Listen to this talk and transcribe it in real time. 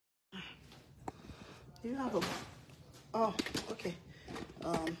You have a... Oh, okay.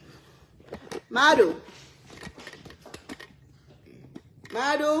 Madu.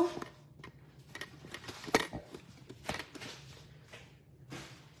 Madu.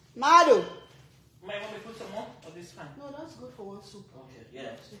 Madu. Might want me to put some more, or this fine? No, that's good for one soup. Okay, yeah. Yeah,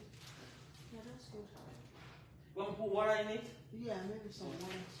 that's good. You want me to put water in it? Yeah, maybe some water.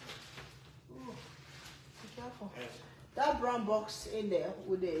 Oh, be careful. Yes. That brown box in there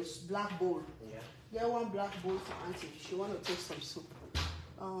with this black bowl. Yeah. Get one black bowl for Auntie. She want to take some soup.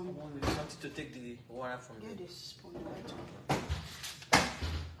 I wanted to take the water from Get there. this spoon right one.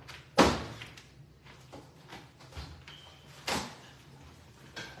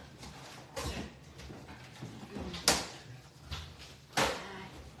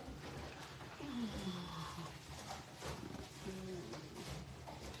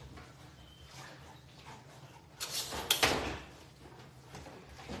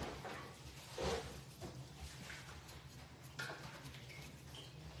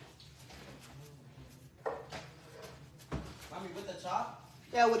 Mommy, with the top?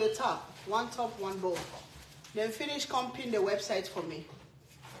 Yeah, with the top. One top, one bowl. Then finish comping the website for me.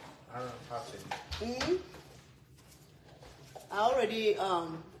 I don't know how to. I already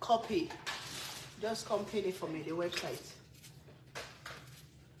copied. Just copy it for me, the website.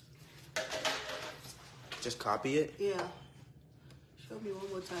 Just copy it? Yeah. Show me one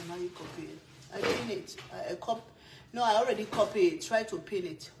more time how you copy it. I pin it. No, I already copied it. Try to pin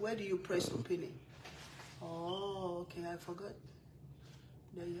it. Where do you press to pin it? Oh, okay. I forgot.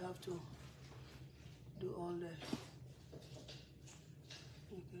 Then you have to do all that. Okay.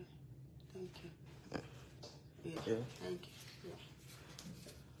 Thank you. Yeah. Thank you. Yeah.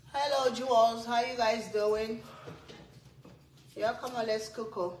 Hello, Jewels. How you guys doing? Yeah, come on. Let's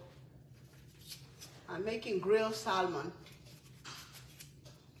cook. Oh. I'm making grilled salmon.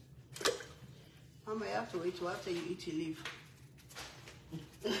 Mama, you have to wait till after you eat, you leave.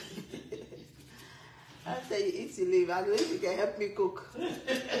 After you eat, you leave. At least you can help me cook.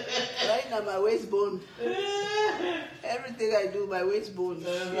 Right now, my waist bone. Everything I do, my waist bone.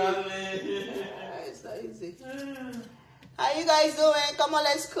 It's not easy. How you guys doing? Come on,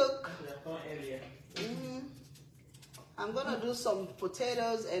 let's cook. I'm gonna do some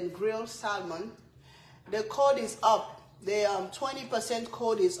potatoes and grilled salmon. The code is up. The 20%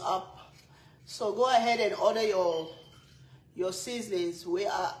 code is up. So go ahead and order your seasonings. We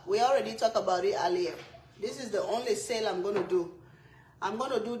already talked about it earlier. This is the only sale I'm gonna do. I'm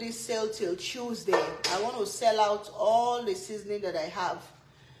gonna do this sale till Tuesday. I want to sell out all the seasoning that I have.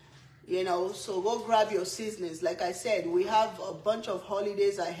 You know, so go grab your seasonings. Like I said, we have a bunch of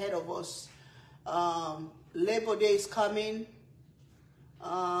holidays ahead of us. Labor Day is coming.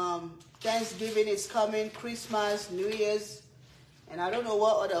 Thanksgiving is coming. Christmas, New Year's. And I don't know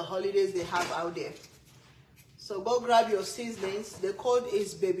what other holidays they have out there. So go grab your seasonings. The code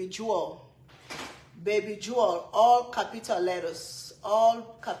is Baby Jewel. Baby Jewel, all capital letters.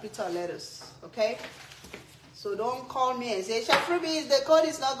 All capital letters. Okay? So don't call me and say, Chef Ruby, the code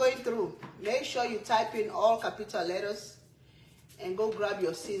is not going through. Make sure you type in all capital letters and go grab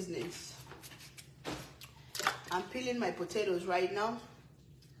your seasonings. I'm peeling my potatoes right now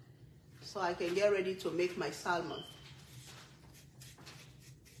so I can get ready to make my salmon.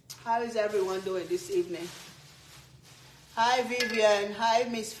 How is everyone doing this evening? Hi Vivian, hi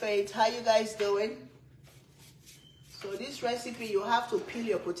Miss Faith, how you guys doing? So this recipe, you have to peel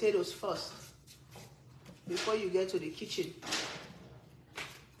your potatoes first before you get to the kitchen.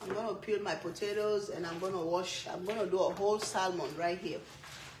 I'm gonna peel my potatoes and I'm gonna wash. I'm gonna do a whole salmon right here.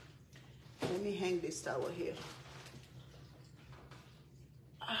 Let me hang this towel here.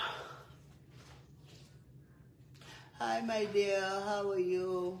 Hi my dear, how are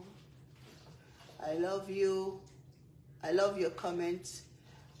you? I love you. I love your comments.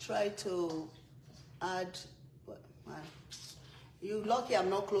 Try to add. Man, you lucky I'm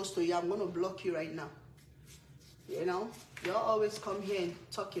not close to you. I'm gonna block you right now. You know, y'all always come here and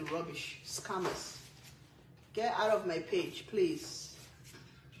talking rubbish, scammers. Get out of my page, please.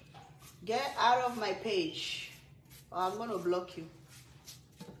 Get out of my page, or I'm gonna block you.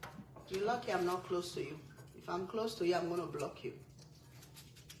 You're lucky I'm not close to you. If I'm close to you, I'm gonna block you.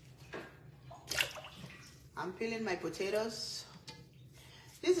 I'm peeling my potatoes.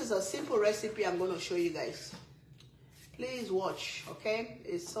 This is a simple recipe I'm going to show you guys. Please watch, okay?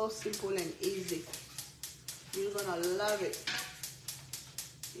 It's so simple and easy. You're going to love it.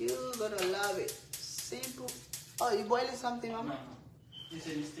 You're going to love it. Simple. Oh, you boiling something, Mama? No, it's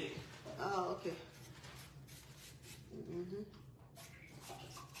a mistake. Oh, okay.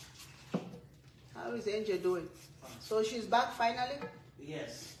 How is Angel doing? So she's back finally?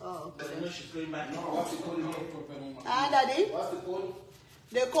 Yes. Oh, But okay. you know she's going back. No, what's the code again? Ah, Daddy? What's the code?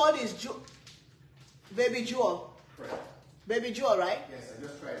 The code is Baby Jewel. Correct. Baby Jewel, right? Yes, I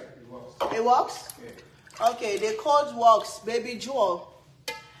just tried it. It works. It works? Okay. Okay, the code works. Baby Jewel.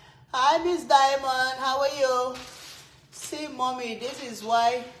 Hi, Miss Diamond. How are you? See, Mommy, this is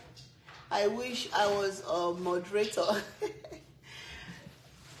why I wish I was a moderator.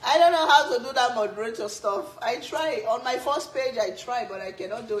 I don't know how to do that moderator stuff. I try. On my first page, I try, but I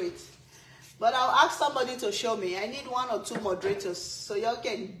cannot do it. But I'll ask somebody to show me. I need 1 or 2 moderators so y'all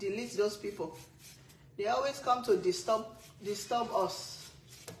can delete those people. They always come to disturb us.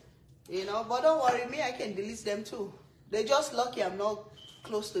 You know, but don't worry, me, I can delete them too. They're just lucky I'm not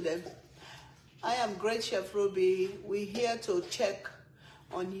close to them. I am great, Chef Ruby. We're here to check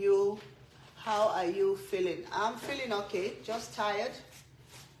on you. How are you feeling? I'm feeling okay, just tired.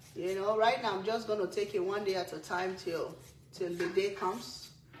 You know, right now I'm just going to take it one day at a time till the day comes.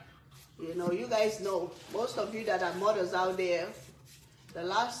 You know, you guys know, most of you that are mothers out there, the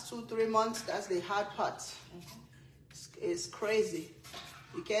last 2-3 months, that's the hard part. It's crazy.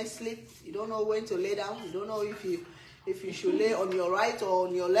 You can't sleep. You don't know when to lay down. You don't know if you should lay on your right or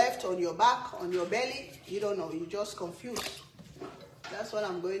on your left, on your back, on your belly. You don't know. You're just confused. That's what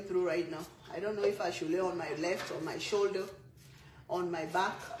I'm going through right now. I don't know if I should lay on my left, on my shoulder, on my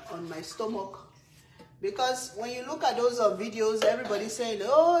back, on my stomach. Because when you look at those videos, everybody's saying,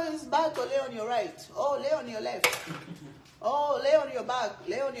 oh, it's bad to lay on your right. Oh, lay on your left. Oh, lay on your back.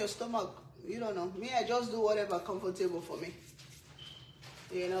 Lay on your stomach. You don't know. Me, I just do whatever comfortable for me.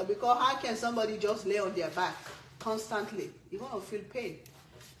 You know, because how can somebody just lay on their back constantly? You're going to feel pain.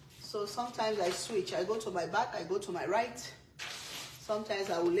 So sometimes I switch. I go to my back. I go to my right. Sometimes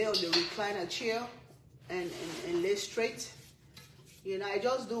I will lay on the recliner chair and lay straight. You know, I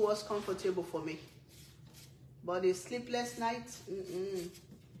just do what's comfortable for me. But the sleepless nights,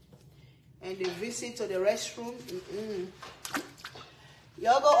 and the visit to the restroom,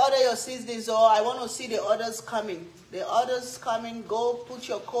 Y'all go order your seasonings, or I want to see the orders coming. The orders coming, go put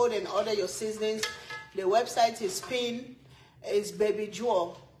your code and order your seasonings. The website is pinned. It's Baby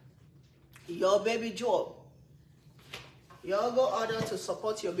Jewel. Your Baby Jewel. Y'all go order to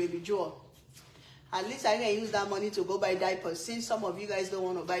support your Baby Jewel. At least I can use that money to go buy diapers, since some of you guys don't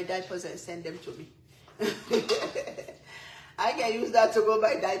want to buy diapers and send them to me. I can use that to go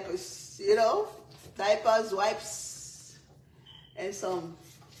buy diapers, you know, diapers, wipes, and some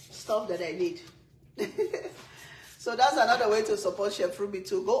stuff that I need. So that's another way to support Chef Ruby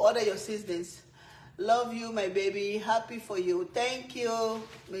too. Go order your seasonings. Love you, my baby. Happy for you. Thank you,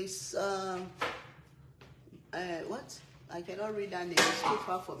 Miss. What? I cannot read that name. It's too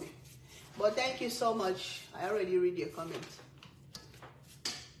far for me. But thank you so much. I already read your comments.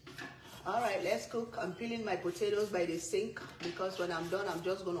 All right, let's cook. I'm peeling my potatoes by the sink because when I'm done, I'm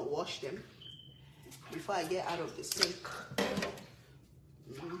just going to wash them before I get out of the sink.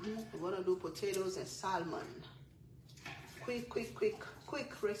 We're going to do potatoes and salmon. Quick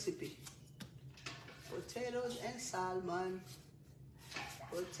recipe. Potatoes and salmon.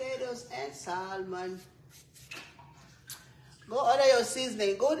 Potatoes and salmon. Go order your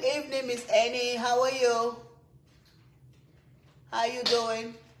seasoning. Good evening, Miss Annie. How are you? How you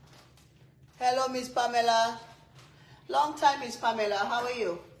doing? Hello, Miss Pamela. Long time, Miss Pamela. How are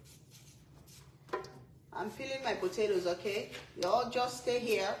you? I'm peeling my potatoes, okay? You all just stay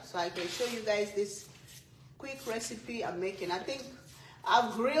here so I can show you guys this quick recipe I'm making. I think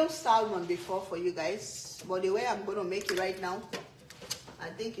I've grilled salmon before for you guys, but the way I'm going to make it right now, I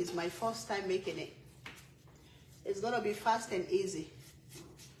think it's my first time making it. It's going to be fast and easy.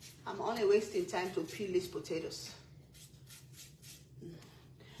 I'm only wasting time to peel these potatoes.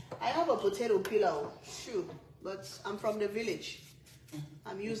 I have a potato peeler, sure, but I'm from the village.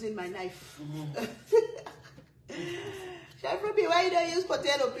 I'm using my knife. Chef Ruby, why you don't use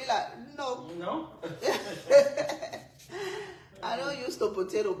potato peeler? No. No? I don't use the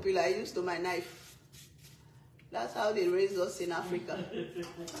potato peeler. I use my knife. That's how they raise us in Africa.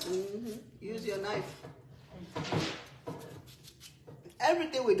 Use your knife.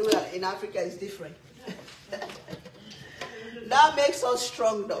 Everything we do in Africa is different. That makes us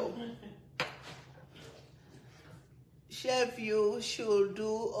strong, though. Chef, you should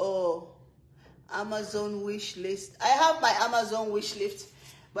do a Amazon wish list. I have my Amazon wish list,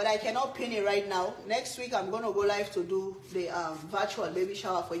 but I cannot pin it right now. Next week, I'm going to go live to do the virtual baby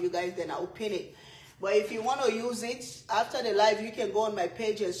shower for you guys. Then I'll pin it. But if you want to use it after the live, you can go on my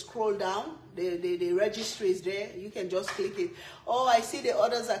page and scroll down. The registry is there. You can just click it. Oh, I see the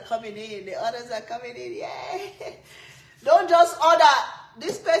orders are coming in. The orders are coming in. Yay! Don't just order.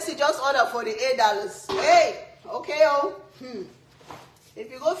 This person just order for the $8. Hey, okay, oh. If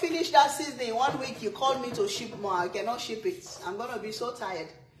you go finish that seasoning 1 week, you call me to ship more. I cannot ship it. I'm gonna be so tired.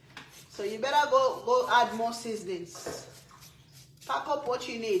 So you better go add more seasonings. Pack up what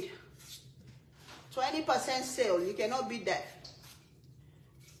you need. 20% sale. You cannot beat that.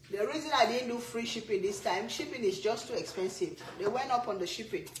 The reason I didn't do free shipping this time, shipping is just too expensive. They went up on the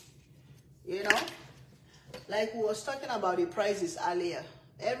shipping. You know? Like we was talking about the prices earlier.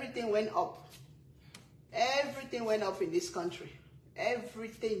 Everything went up. Everything went up in this country.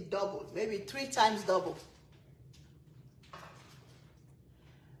 Everything doubled. Maybe 3 times double.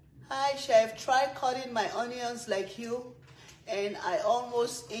 Hi, Chef. Try cutting my onions like you, and I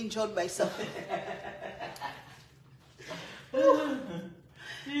almost injured myself.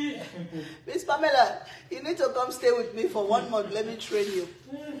 Miss Pamela, you need to come stay with me for 1 month. Let me train you.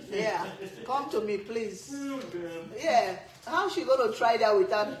 Yeah, come to me, please. Yeah, how's she going to try that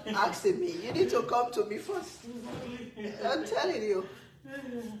without asking me? You need to come to me first. I'm telling you.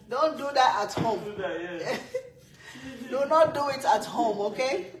 Don't do that at home. Do not do it at home,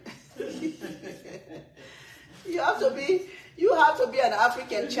 okay? You have to be an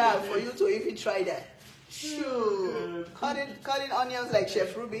African child for you to even try that. Sure. Cutting onions like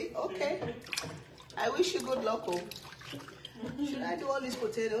Chef Ruby. Okay. I wish you good luck. Oh. Should I do all these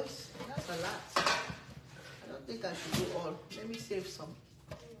potatoes? That's a lot. I don't think I should do all. Let me save some.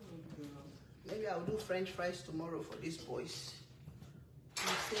 Maybe I'll do French fries tomorrow for these boys.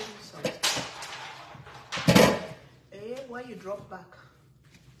 I'm saving some. Hey, why you drop back?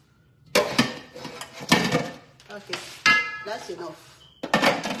 Okay, that's enough.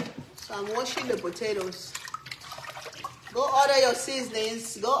 So I'm washing the potatoes. Go order your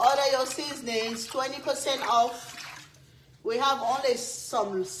seasonings. Go order your seasonings. 20% off. We have only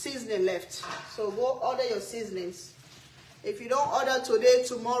some seasoning left. So go order your seasonings. If you don't order today,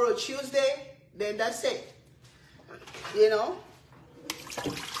 tomorrow, Tuesday, then that's it. You know?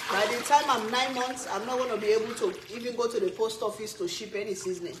 By the time I'm 9 months, I'm not going to be able to even go to the post office to ship any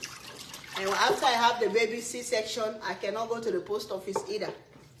seasoning. And after I have the baby C-section, I cannot go to the post office either.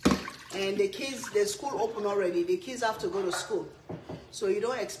 And the kids, the school open already. The kids have to go to school. So you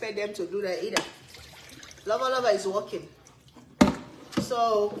don't expect them to do that either. Lava is working.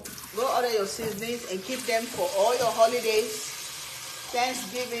 So go order your seasonings and keep them for all your holidays.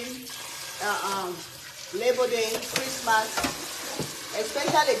 Thanksgiving, Labor Day, Christmas,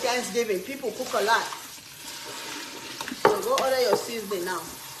 especially Thanksgiving. People cook a lot. So go order your seasoning now.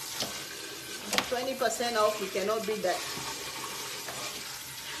 20% off, you cannot beat that.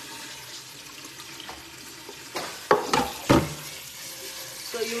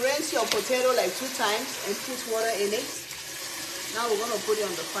 So you rinse your potato like 2 times and put water in it. Now we're going to put it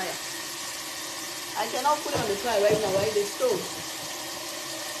on the fire. I cannot put it on the fire right now, right? The stove.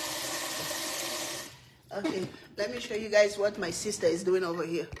 Okay, let me show you guys what my sister is doing over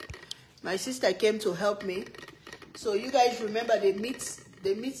here. My sister came to help me. So you guys remember the meats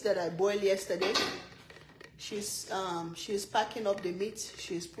that I boiled yesterday? She's packing up the meat.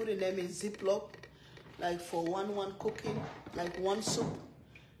 She's putting them in Ziploc, like for one cooking, like 1 soup.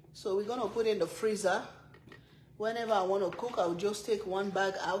 So we're gonna put it in the freezer. Whenever I want to cook, I'll just take 1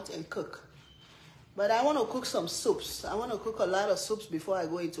 bag out and cook. But I want to cook some soups. I want to cook a lot of soups before I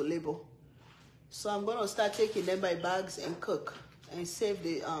go into labor. So I'm gonna start taking them by bags and cook and save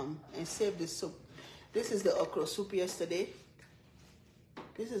the soup. This is the okra soup yesterday.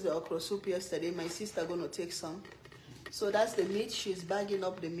 My sister gonna take some. So that's the meat. She's bagging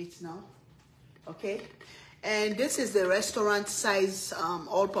up the meat now. Okay. And this is the restaurant size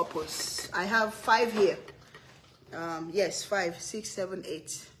all-purpose. I have 5 here. Yes, 5, 6, 7,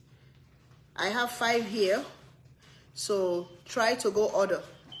 8. I have 5 here. So try to go order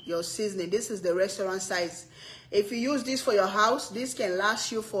your seasoning. This is the restaurant size. If you use this for your house, this can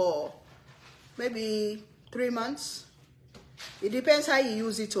last you for maybe 3 months. It depends how you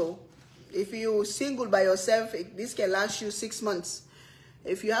use it all. If you single by yourself, this can last you 6 months.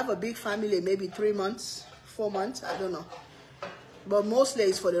 If you have a big family, maybe 3 months, 4 months, I don't know. But mostly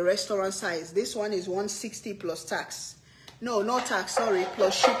it's for the restaurant size. This one is 160 plus tax. No tax, sorry,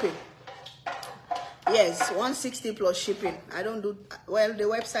 plus shipping. Yes, 160 plus shipping. I don't do, well, the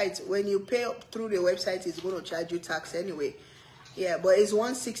website, when you pay through the website, it's going to charge you tax anyway. Yeah, but it's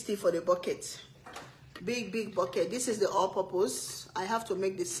 160 for the bucket. Big bucket. This is the all-purpose. I have to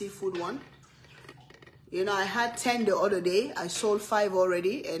make the seafood one. You know, I had 10 the other day. I sold 5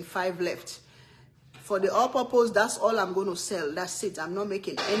 already and 5 left. For the all-purpose, that's all I'm going to sell. That's it. I'm not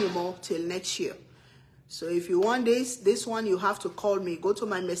making any more till next year. So if you want this one, you have to call me. Go to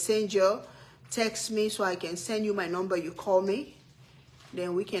my messenger, text me so I can send you my number. You call me.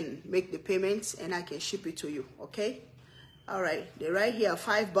 Then we can make the payments and I can ship it to you, okay? All right, they're right here,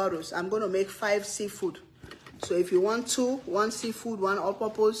 5 bottles. I'm going to make 5 seafood. So if you want 2, 1 seafood, 1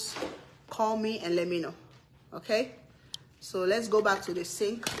 all-purpose, call me and let me know. Okay? So let's go back to the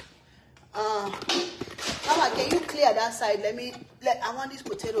sink. Mama, can you clear that side? I want these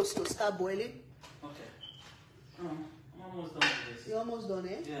potatoes to start boiling. Okay. I'm almost done with this. You're almost done,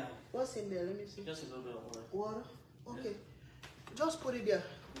 eh? Yeah. What's in there? Let me see. Just a little bit of water. Water? Okay. Just put it there.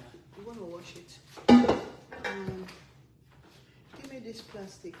 Yeah. I'm going to wash it. Give me this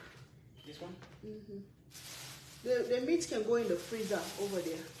plastic. This one? The meat can go in the freezer over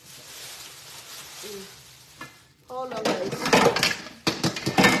there. Hold on, guys.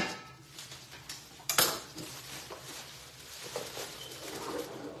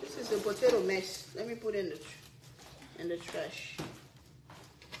 This is the potato mess. Let me put it in the trash.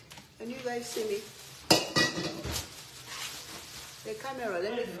 Can you guys see me? The camera,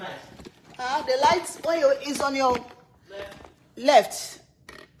 let me. The light is on your left.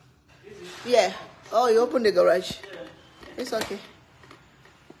 Yeah. Oh, you opened the garage. It's okay.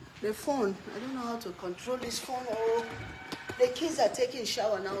 The phone, I don't know how to control this phone. Oh, the kids are taking a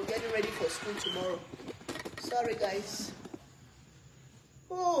shower now, getting ready for school tomorrow. Sorry, guys.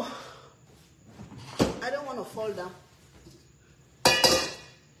 Oh, I don't want to fall down.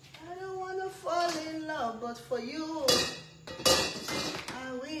 I don't want to fall in love, but for you,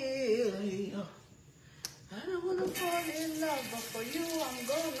 I will. I don't want to fall in love, but for you, I'm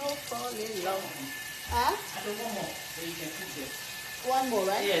going to fall in love. Huh? I do one more, so you can fix it. One more,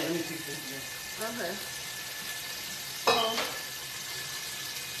 right? Yeah, let me fix this. Okay. So,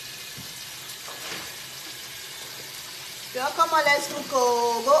 yeah, come on, let's go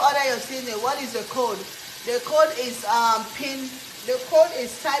order your seasoning. What is the code? The code is pin. The code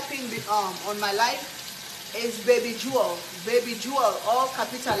is typing on my life. It's Baby Jewel. Baby Jewel, all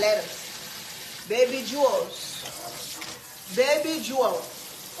capital letters. Baby Jewels. Baby Jewel,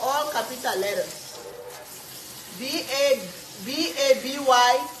 all capital letters.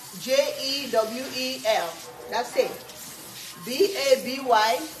 BABYJEWEL. That's it.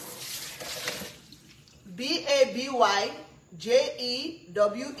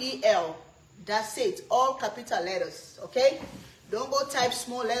 BABYJEWEL. That's it. All capital letters. Okay? Don't go type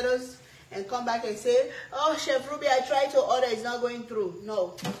small letters and come back and say, oh, Chef Ruby, I tried to order, it's not going through.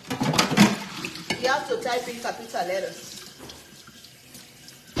 No. You have to type in capital letters.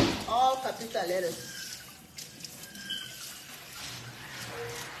 All capital letters.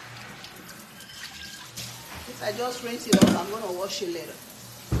 If I just rinse it off, I'm going to wash it later.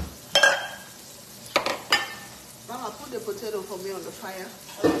 Mama, put the potato for me on the fire.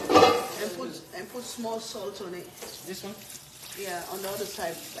 And put small salt on it. This one? Yeah, on the other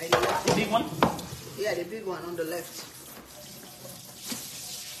side. By the left. The big one? Yeah, the big one on the left.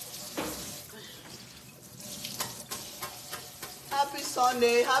 Happy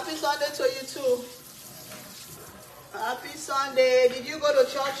Sunday. Happy Sunday to you too. Happy Sunday. Did you go to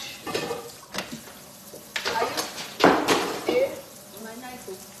church? Are you? Eh? My knife.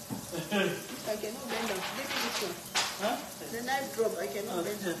 I cannot bend them. Give me this one. Huh? The knife dropped. I cannot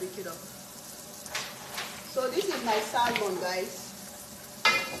bend to pick it up. So this is my salmon, guys.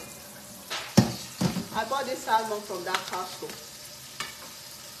 I bought this salmon from that Costco.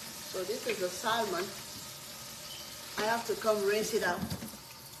 So this is the salmon. I have to come rinse it out.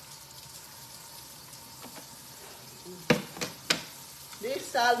 This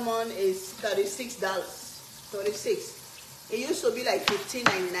salmon is $36. 36. It used to be like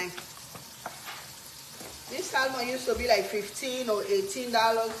 $15.99. This salmon used to be like $15 or $18.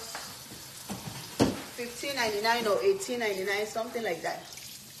 $15.99 or $18.99, something like that.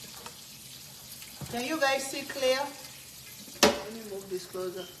 Can you guys see clear? Let me move this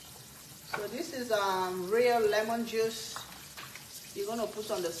closer. So this is real lemon juice. You're gonna put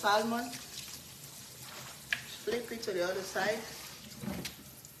on the salmon. Flip it to the other side.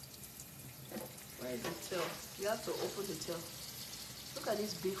 Where is the tail? You have to open the tail. Look at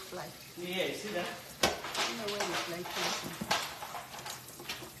this big fly. Yeah, you see that? I don't know where the fly came from.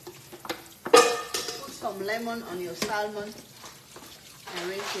 Put some lemon on your salmon and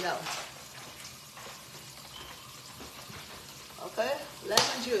rinse it out. Okay,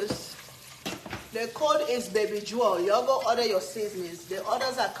 lemon juice. The code is Baby Jewel. Y'all go order your seasonings. The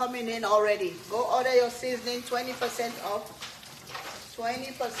orders are coming in already. Go order your seasoning, 20% off.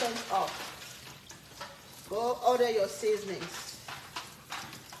 20% off. Go order your seasonings.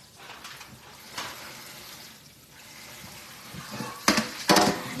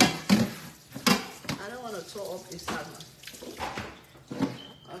 I don't want to tear up the salmon.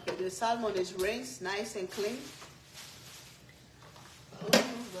 Okay, the salmon is rinsed, nice and clean.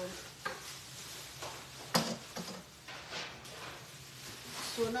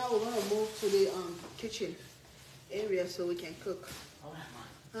 So now we're gonna move to the kitchen area so we can cook. All right,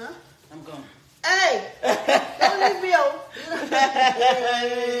 man. Huh? I'm gone. Hey! Don't leave me out.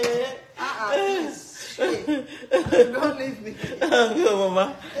 Please. Shit. Don't leave me. I'm good,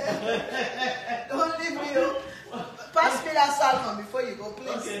 Mama. Don't leave me out. Pass me that salmon before you go, please.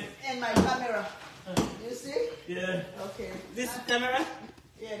 Okay. And my camera. You see? Yeah. Okay. This camera?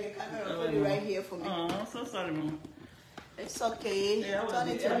 Yeah, the camera. Put it right here for me. Oh, I'm so sorry, Mama. It's okay. Yeah, I Turn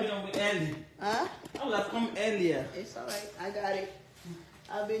it to me. would be early. Huh? I would have come earlier. It's alright. I got it.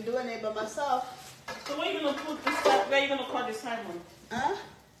 I've been doing it by myself. So where are you gonna put this? Where are you gonna cut the salmon? Huh?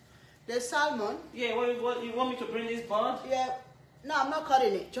 The salmon? Yeah, what you want me to bring this board? Yeah. No, I'm not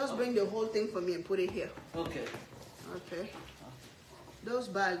cutting it. Just bring the whole thing for me and put it here. Okay. Okay. Those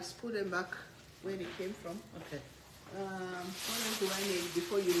bags, put them back where they came from. Okay. What else do I need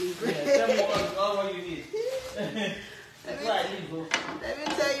before you leave? Yeah, tell me what you need. That's why I leave, bro. Let me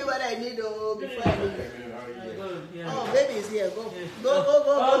tell you what I need before I leave. Yeah. Oh, baby is here. Go. Yeah. Go.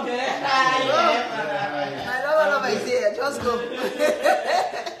 Okay. Go. My lover is here. Just go.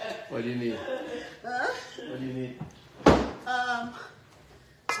 What do you need? Huh? What do you need?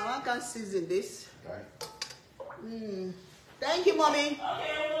 I can season this. Okay. Thank you, mommy.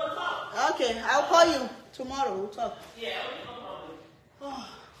 Okay, we'll talk. Okay, I'll call you tomorrow. We'll talk. Yeah, no problem. Oh,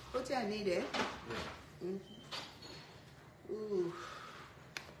 what do I need, eh? Ooh.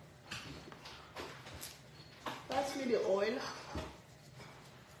 Pass me the oil.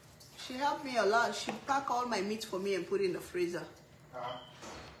 She helped me a lot. She packed all my meat for me and put it in the freezer.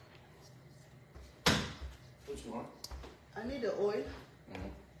 What you want? I need the oil.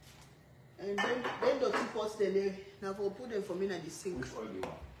 And then the two pots there. Now we'll put them for me in the sink. Which oil do you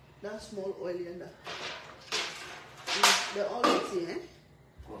want? That small oil in there. The oil is here, eh?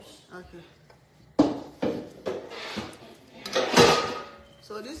 Of course. Okay.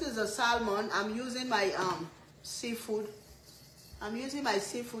 So this is a salmon. I'm using my seafood. I'm using my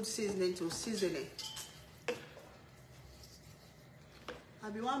seafood seasoning to season it. I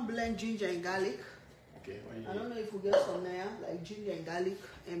be one blend ginger and garlic. Okay, what do you I need? don't know if we get some there, like ginger and garlic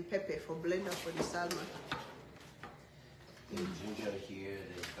and pepper for blender for the salmon. There's ginger here,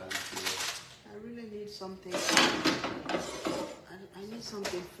 there's garlic here. I really need something. I need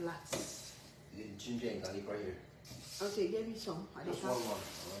something flat. There's ginger and garlic right here. Okay, give me some. I Just don't one. have.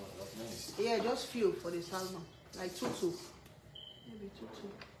 Oh, that's nice. Yeah, just few for the salmon. Like two. Maybe two.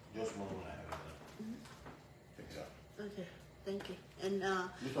 Just one I have. Check it out. Okay, thank you. And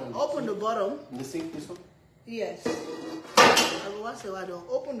This one. open the bottom. In the sink, this one? Yes. What's the word?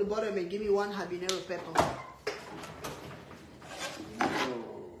 Open the bottom and give me one habanero pepper.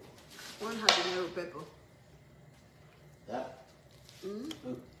 One habanero pepper. That?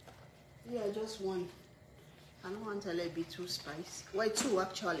 Yeah, just one. I don't want to let it be too spicy. Well, two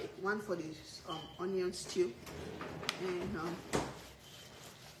actually. One for the onion stew. And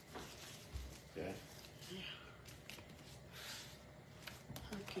Okay.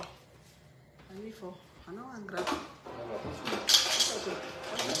 okay. I need for. I don't want to grab. How about this one? Okay.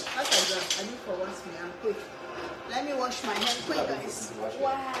 I can grab. I need for once me. I'm quick. Let me wash my hands quick, guys.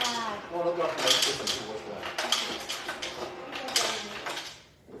 Wow. No, look up my system to wash one.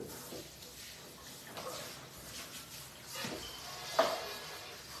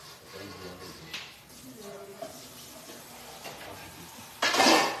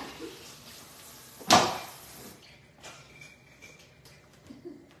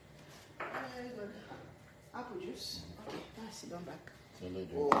 Very good. Apple juice. Okay, now sit down back. So they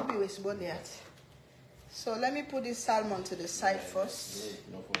do. Oh, we waste body at. So let me put this salmon to the side first. Yeah,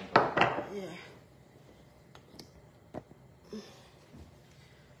 no problem. Yeah.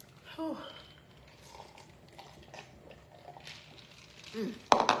 Oh.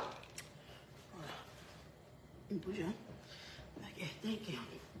 Okay, thank you.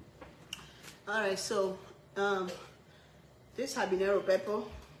 All right, so this habanero pepper.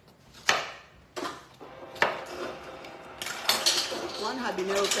 One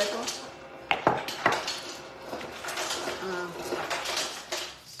habanero pepper.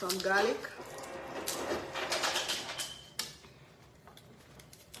 Some garlic.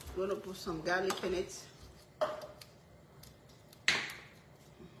 I'm gonna put some garlic in it.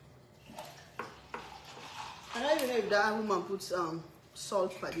 I don't even know if that woman puts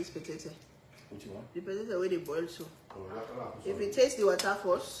salt for this potato. What you want? The potato where they boil so. Oh, that's If you taste the water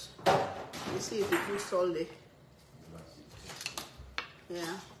first, you see if you put salt there.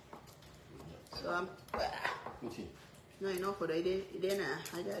 Yeah. So I'm no enough for that. Then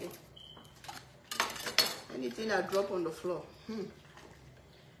I got it. Anything that drop on the floor,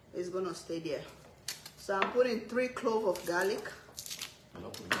 is gonna stay there. So I'm putting 3 cloves of garlic.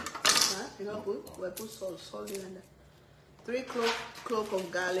 Huh? You know, put salt in there. 3 cloves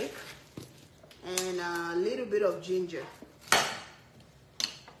of garlic and a little bit of ginger.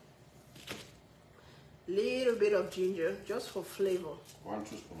 Little bit of ginger just for flavor. 1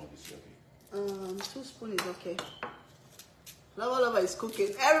 teaspoon of this, okay? 2 spoons is okay. Lava is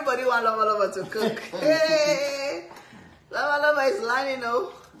cooking. Everybody want Lava to cook. Hey! Lava is learning,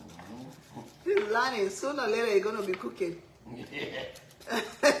 though. He's learning. Sooner or later, you're gonna be cooking.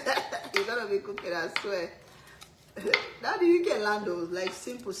 You're gonna be cooking, I swear. Daddy, you can learn those, like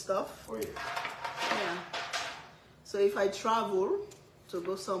simple stuff. Oh, yeah. Yeah. So if I travel to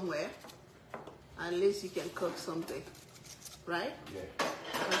go somewhere, at least you can cook something, right? Yeah.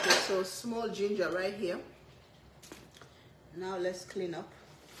 Okay, so small ginger right here. Now let's clean up.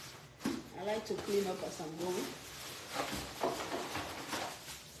 I like to clean up as I'm going.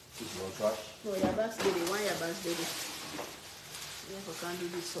 This is trash. No, yabas baby, one yabas baby. Yeah, I can do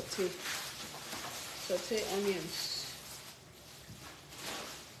this saute. Saute onions.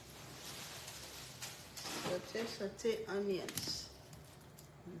 Saute onions.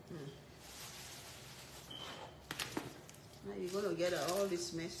 Now you're gonna get all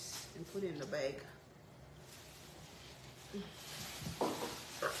this mess and put it in the bag.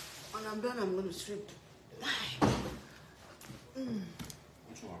 When I'm done, I'm gonna strip. Which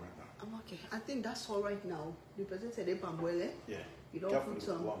one right now? I'm okay. I think that's all right now. The person said pambuele. Yeah. You don't Careful put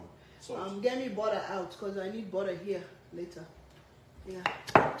some. with salt. Get me butter out because I need butter here later. Yeah.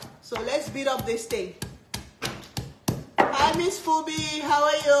 So let's beat up this thing. Hi, Miss Fubi. How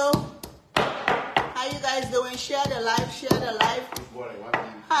are you? How you guys doing? Share the live. Share the live. What do you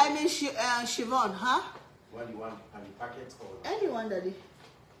Hi, Miss Siobhan. Huh? What do you want? And the packet or? Anyone, Daddy.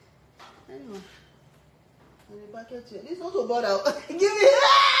 Anyone. And the packet here. This also butter. Give me.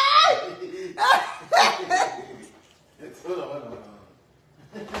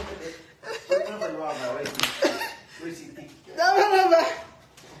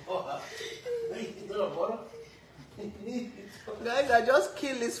 Hold on. Guys, I just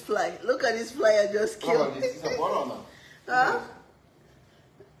killed this fly. Look at this fly I just killed. This is a butter now. Huh?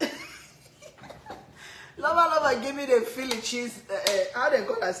 Lava, give me the Philly cheese. How they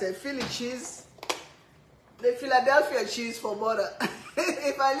call that? Say Philly cheese. The Philadelphia cheese for butter.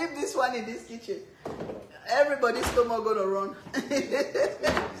 If I leave this one in this kitchen, everybody's stomach gonna run.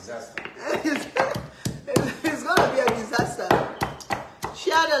 Disaster. It's gonna be a disaster.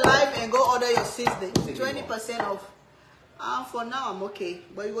 Share the live and go order your seasoning. 20% off. For now I'm okay.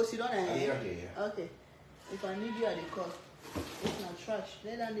 But you go sit down and Yeah. Okay. If I need you at the call. It's not trash.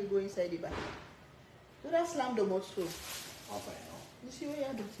 Let them go inside the bag. Do that slam the most too. I'll find out. You see what you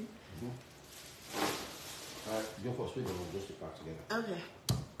are doing? Alright, go for sweet and we'll just sit back together. Okay.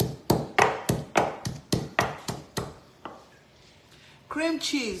 Cream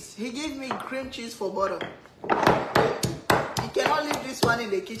cheese. He gave me cream cheese for butter. He cannot leave this one in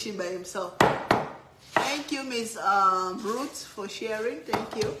the kitchen by himself. Thank you, Miss Ruth, for sharing.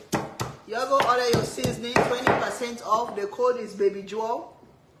 Thank you. You go order your seasoning, 20% off. The code is Baby Joel.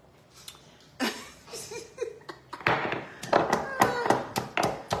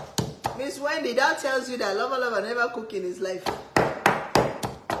 Miss Wendy, that tells you that Lava never cook in his life.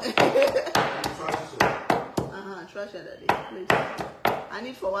 Trash under the plate. I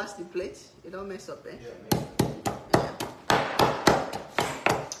need for wash the plate. You don't mess up, eh? Yeah.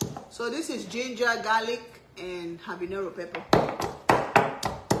 So this is ginger, garlic, and habanero pepper.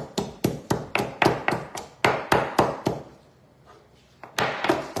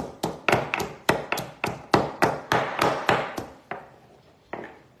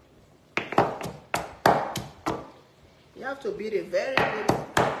 You have to beat it very good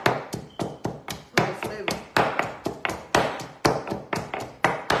for the flavor.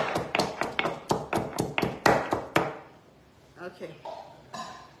 Okay,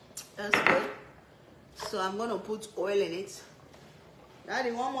 that's good. So I'm gonna put oil in it.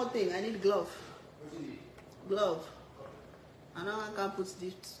 Daddy, one more thing. I need glove. Glove. And now I can put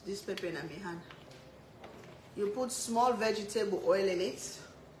this pepper in my hand. You put small vegetable oil in it,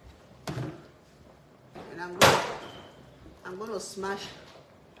 and I'm gonna smash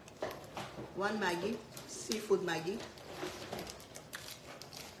one Maggi, seafood Maggi,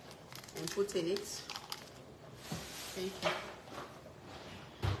 and put in it. Thank you.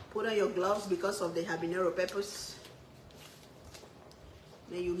 Put on your gloves because of the habanero peppers.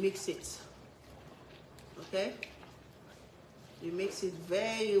 Then you mix it. Okay? You mix it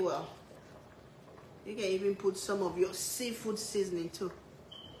very well. You can even put some of your seafood seasoning too.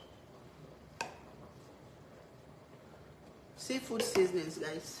 Seafood seasonings,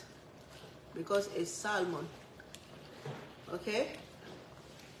 guys, because it's salmon. Okay?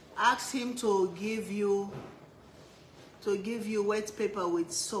 Ask him to give you wet paper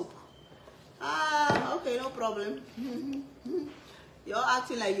with soap. Ah, okay, no problem. You're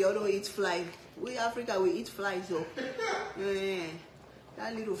acting like you don't eat fly. We Africa, we eat flies, though. Yeah.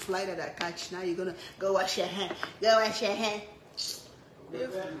 That little fly that I catch, now you're gonna go wash your hand. Go wash your hand.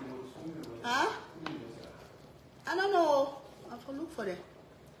 Huh? I don't know. I have to look for them.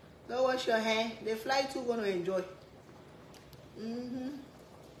 Go wash your hand. The fly too gonna enjoy.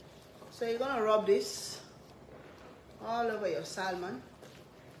 So you're gonna rub this all over your salmon.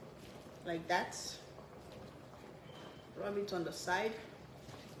 Like that. Rub it on the side.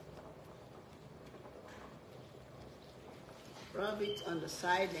 Rub it on the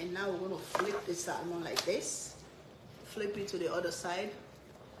side, and now we're going to flip the salmon like this. Flip it to the other side.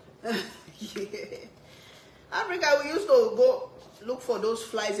 Yeah. Africa, we used to go look for those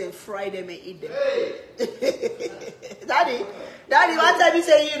flies and fry them and eat them. Hey. Daddy, one time you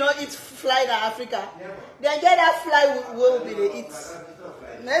say you know eat fly in Africa. Never. Then get that fly will be the eat.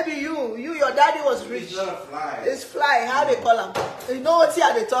 Maybe your daddy was rich. It's not a fly. It's fly. How they call them? You know what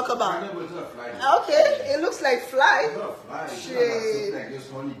here they talk about? It's not a fly. Okay, it looks like fly. It's not a fly. It's not like those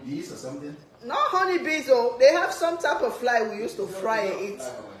honeybees or something. No honeybees, oh. They have some type of fly we used to fry and eat.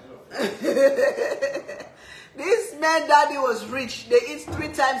 This man daddy was rich. They eat 3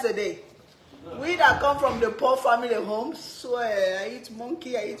 times a day. We that come from the poor family homes, swear, I eat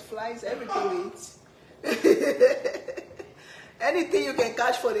monkey, I eat flies, everything we eat. Anything you can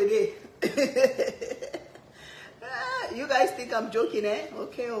catch for the day. You guys think I'm joking, eh?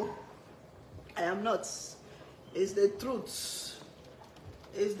 Okay, oh. I am not. It's the truth.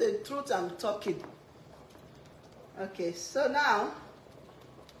 It's the truth I'm talking. Okay, so now,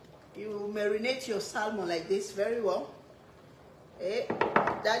 you marinate your salmon like this very well. Hey,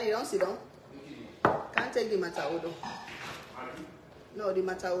 Daddy, don't sit down. Can't take the mataodo. No, the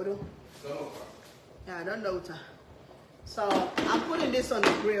mataodo. Yeah, I don't know that. So I'm putting this on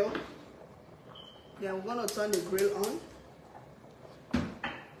the grill. Then we're gonna turn the grill on.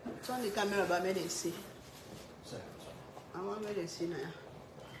 Turn the camera by me and see. I want me to see now.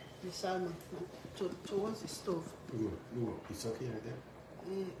 The salmon towards the stove. No, it's okay right there.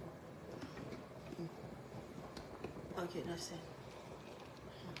 Yeah. Okay, that's it.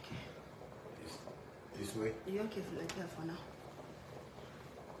 Okay. This way? You okay like that for now?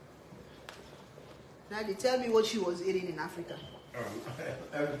 Daddy, tell me what she was eating in Africa.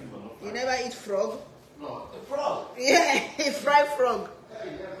 You never eat frog? No, the frog. Yeah, fried frog.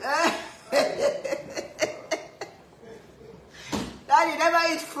 Daddy,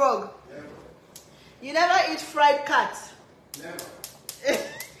 never eat frog. Never. You never eat fried cat. Never.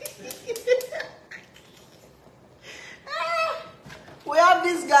 We have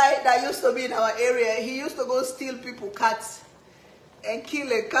this guy that used to be in our area. He used to go steal people's cats and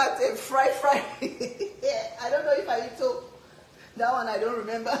kill a cat and fry. Yeah, I don't know if I told that one. I don't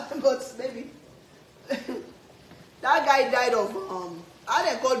remember, but maybe. That guy died of how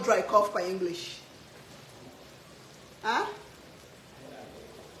they call dry cough by English? Huh?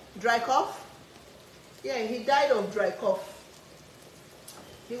 Dry cough? Yeah, he died of dry cough.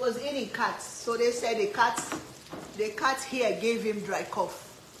 He was eating cats, so they said the cat here gave him dry cough.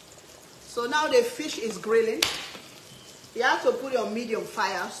 So now the fish is grilling. You have to put it on medium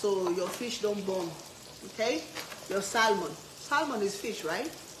fire so your fish don't burn. Okay? Your salmon. Salmon is fish,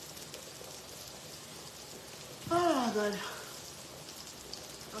 right? Oh God.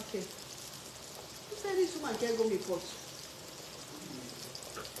 Okay. Who said this woman can't go in the pot?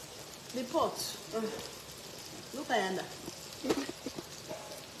 The pot. Look Ayanda.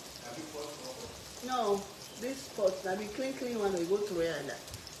 No, this pot. Now be clean one we go to Ayanda.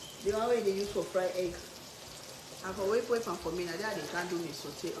 The one way they use for fried eggs. I for wait for me. Now they can't do me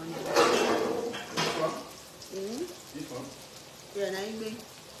saute onion. This one? This one? Yeah, now you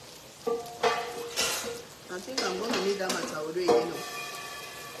I think I'm going to need that mataudo again.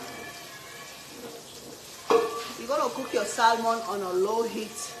 You're going to cook your salmon on a low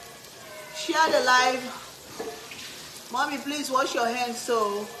heat. Share the live. Mommy, please wash your hands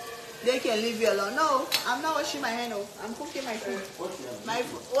so they can leave you alone. No, I'm not washing my hand. No. I'm cooking my food.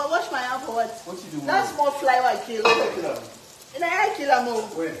 Wash my hand for what? What you do? That small fly I kill. And I kill them all.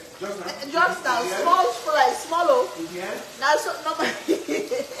 When? Just now. Small fly, small. Yeah? That's not my.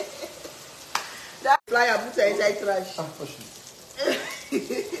 That fly I put inside trash.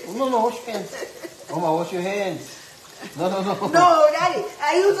 No, wash your hands. Mama, wash your hands. No. No, Daddy,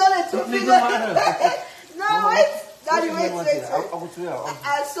 I use all the 2 fingers. No, Mama, wait. Daddy, wait. I will tell you.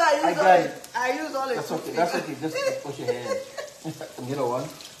 I use all the That's 2 okay. fingers. That's okay. Just wash your hands. You know one?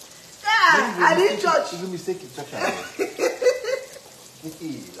 Yeah, I did church. You mistake in church. I'll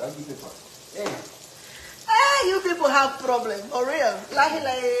give it back. Hey, you people have problem for real. Like,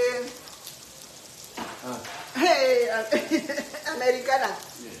 hey, Americana.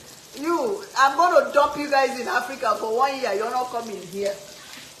 Yeah. You, I'm going to dump you guys in Africa for 1 year. You're not coming here.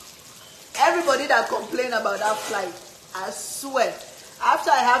 Everybody that complain about that flight, I swear,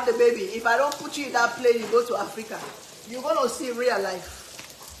 after I have the baby, if I don't put you in that plane, you go to Africa, you're going to see real life.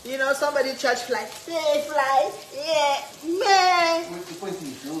 You know, somebody church flight, hey, fly, yeah, man.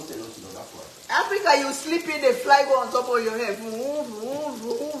 Africa, you sleep in, the fly go on top of your head.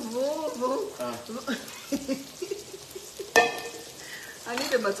 I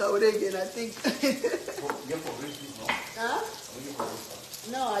need a matawore again, I think. Huh?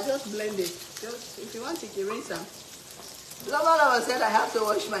 No, I just blend it. Just if you want it, you rinse them. Lover said I have to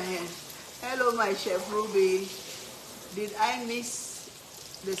wash my hand. Hello, my chef Ruby. Did I miss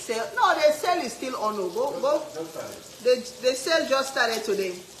the sale? No, the sale is still on. Go. The sale just started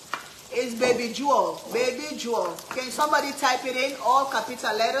today. It's Baby Jewel. Baby Jewel. Can somebody type it in? All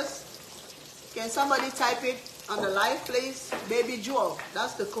capital letters. Can somebody type it on the live, please? Baby Jewel.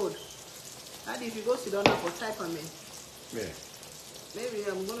 That's the code. And if you go sit down now for type on me. Yeah. Maybe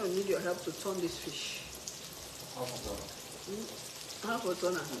I'm going to need your help to turn this fish. Half a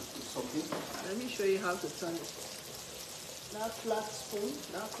turner. Let me show you how to turn it. That flat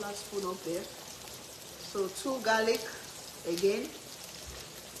spoon up there. So 2 garlic again.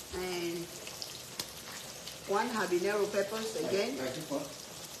 And 1 habanero peppers again.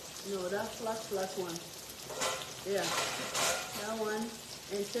 No, that flat one. Yeah. That one.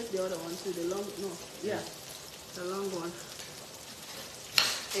 And take the other one too. The long, no. Yeah. The long one.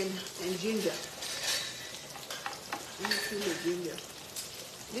 And ginger. Let me see the ginger.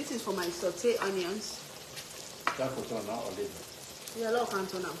 This is for my sauté onions. Yeah, look,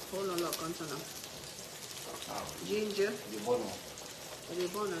 Antonam. Hold on, look, Antonam. Ginger. The bone,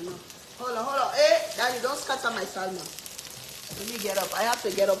 no. Hold on. Hey, Daddy, don't scatter my salmon. Let me get up. I have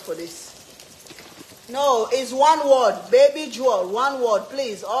to get up for this. No, it's 1 word. Baby Jewel, 1 word,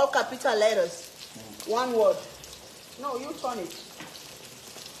 please. All capital letters. 1 word. No, you turn it.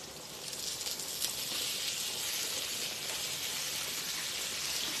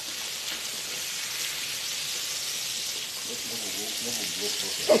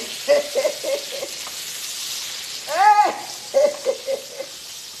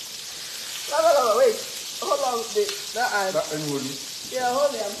 No, wait. Hold on. Yeah,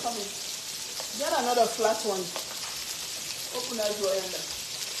 hold it. I'm coming. Get another flat one. Open that door and let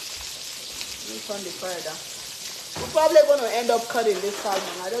me turn the fire down. We're probably going to end up cutting this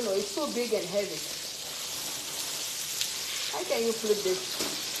salmon. I don't know. It's too big and heavy. How can you flip this?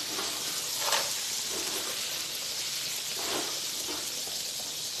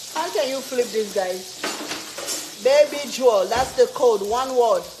 How can you flip this, guys? Baby Jewel, that's the code. 1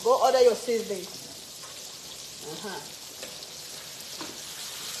 word. Go order your seasoning. Okay.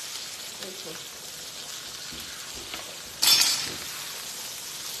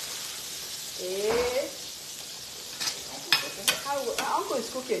 Uncle is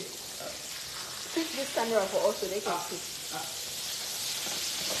cooking. Pick this camera for us so they can see.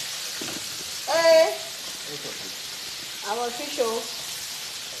 Hey, I'm official.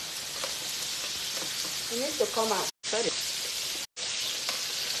 He needs to come out. Ready?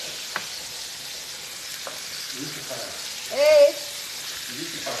 Hey.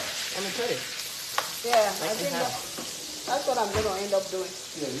 I'm excited. Yeah, I think that's what I'm going to end up doing.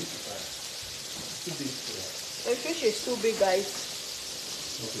 Yeah, you can fry. Too big for that. The fish is too big, guys.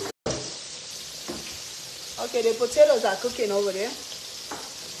 Okay, the potatoes are cooking over there.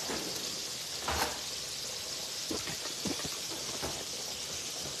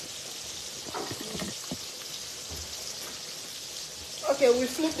 Okay, we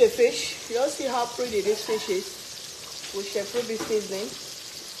flip the fish. You all see how pretty this fish is with Chef Ruby seasoning.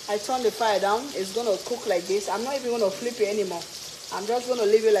 I turn the fire down. It's going to cook like this. I'm not even going to flip it anymore. I'm just going to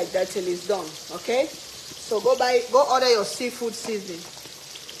leave it like that till it's done, okay? So go order your seafood seasoning.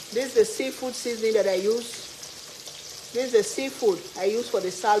 This is the seafood seasoning that I use. This is the seafood I use for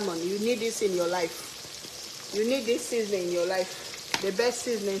the salmon. You need this in your life. You need this seasoning in your life. The best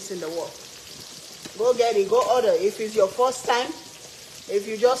seasonings in the world. Go get it. Go order. If it's your first time, if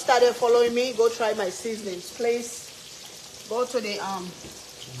you just started following me, go try my seasonings. Please go to the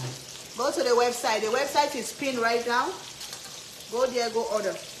website. The website is pinned right now. Go there, go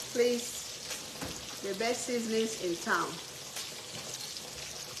order. Please. The best seasonings in town.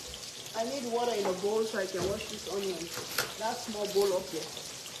 I need water in a bowl so I can wash this onion. That small bowl up there.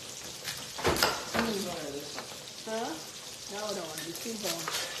 Huh? That other one, the silver one.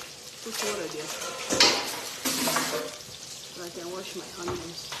 Put water there. so I can wash my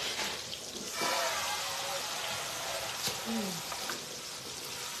onions.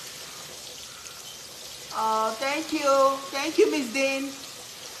 Oh, thank you, Miss Dean.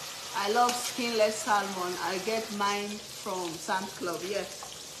 I love skinless salmon. I get mine from Sam's Club.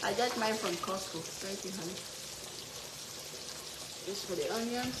 Yes, I get mine from Costco. Thank you, honey. This for the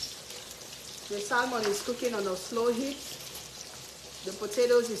onions. The salmon is cooking on a slow heat. The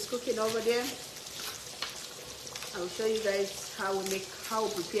potatoes is cooking over there. I'll show you guys how we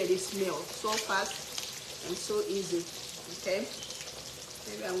prepare this meal. So fast and so easy. Okay.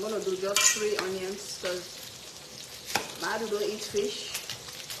 Maybe I'm gonna do just 3 onions because Madu don't eat fish.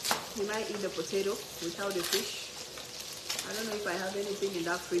 He might eat the potato without the fish. I don't know if I have anything in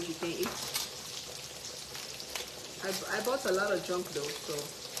that fridge you can eat. I bought a lot of junk though, so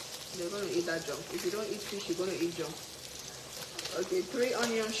they're gonna eat that junk. If you don't eat fish, you're gonna eat junk. Okay, 3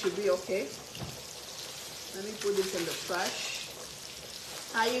 onions should be okay. Let me put this in the trash.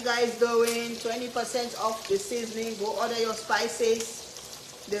 How you guys doing? 20% off the seasoning. Go order your spices.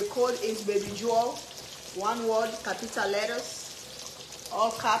 The code is Baby Jewel. One word, capital letters.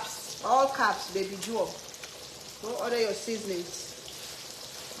 All caps, Baby Jewel. Go order your seasonings.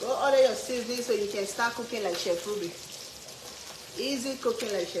 Go order your seasonings so you can start cooking like Chef Ruby. Easy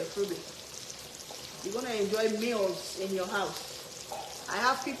cooking like Chef Ruby. You're gonna enjoy meals in your house. I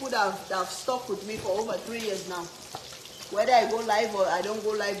have people that have stuck with me for over 3 years now. Whether I go live or I don't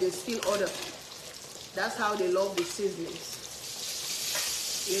go live, they still order. That's how they love the seasonings.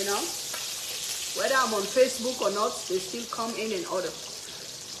 You know? Whether I'm on Facebook or not, they still come in and order.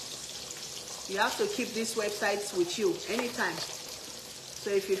 You have to keep these websites with you anytime. So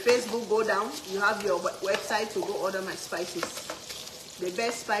if your Facebook go down, you have your website to go order my spices. The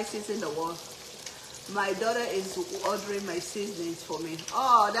best spices in the world. My daughter is ordering my seasonings for me.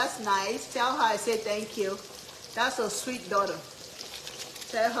 Oh, that's nice. Tell her I said thank you. That's a sweet daughter.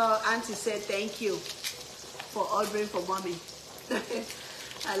 Tell her auntie said thank you for ordering for mommy.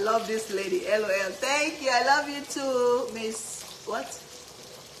 I love this lady. LOL. Thank you. I love you too, Miss. What?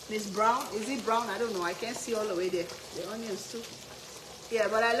 Miss Brown? Is it Brown? I don't know. I can't see all the way there. The onions too. Yeah,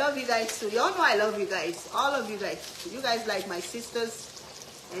 but I love you guys too. Y'all know I love you guys. All of you guys. You guys like my sisters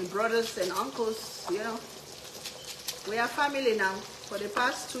and brothers and uncles, you know. We are family now. For the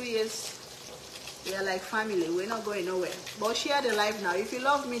past 2 years, we are like family. We're not going nowhere. But share the life now. If you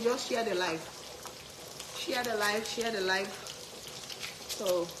love me, just share the life. Share the life, share the life.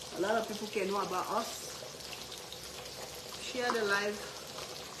 So a lot of people can know about us. Share the life.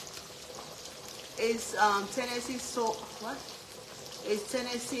 Is Tennessee Soul, what? Is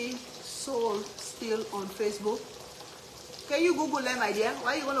Tennessee Soul still on Facebook? Can you Google them, my dear?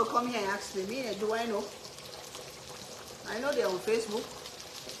 Why are you going to come here and ask me? Do I know? I know they're on Facebook.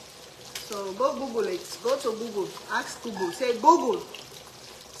 So go Google it. Go to Google. Ask Google. Say Google.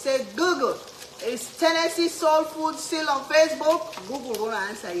 Say Google. Is Tennessee Soul Food still on Facebook? Google going to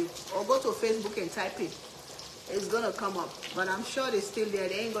answer you. Or go to Facebook and type it. It's going to come up. But I'm sure they're still there.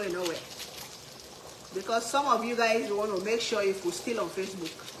 They ain't going nowhere. Because some of you guys want to make sure if we're still on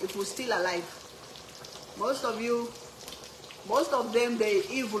Facebook. If we're still alive. Most of them, the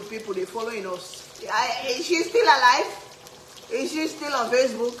evil people, they following us. Is she still alive? Is she still on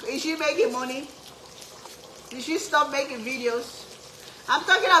Facebook? Is she making money? Did she stop making videos? I'm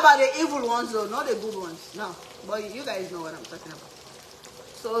talking about the evil ones though, not the good ones. No, but you guys know what I'm talking about.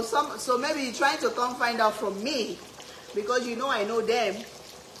 So maybe you're trying to come find out from me because you know I know them.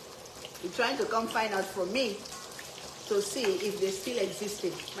 You're trying to come find out from me to see if they're still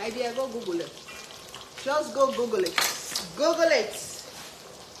existing. My dear, go Google it. Just go Google it. Google it.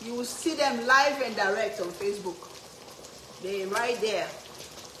 You will see them live and direct on Facebook. They're right there.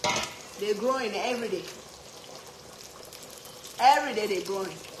 They're growing every day. Every day they're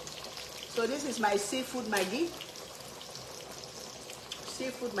growing. So this is my seafood Maggi.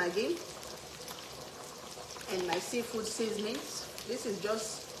 Seafood Maggi. And my seafood seasonings. This is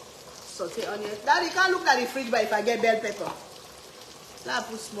just sauté onions. Daddy, you can't look at the fridge but if I get bell pepper. Now I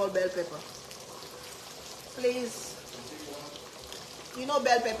put small bell pepper. Please. You know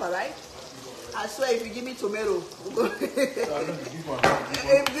bell pepper, right? I swear if you give me tomato.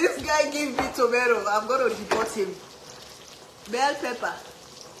 If this guy gives me tomato, I'm going to deport him. Bell pepper.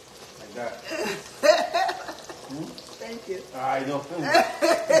 Like that. Thank you. I know.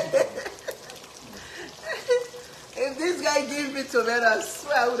 If this guy gives me tomato, I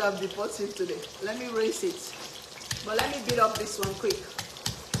swear I would have deported him today. Let me rinse it. But let me beat up this one quick.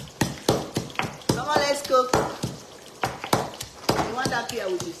 Come on, let's cook. You want that here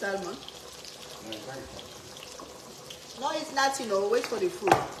with the salmon? No, it's not, you know. Wait for the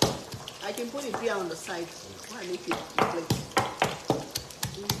food. I can put it here on the side. I make it plate.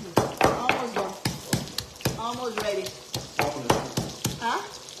 almost ready. Salmon. Huh?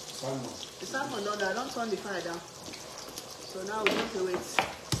 Salmon. The salmon, no, I don't turn the fire down. So now we need to wait.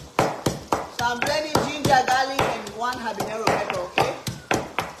 So I'm blending ginger, garlic, and 1 habanero pepper, okay?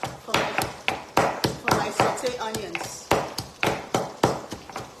 For my sauté onions.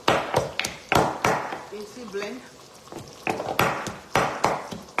 You see, blend.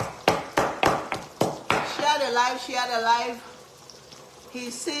 Share the live, share the live. He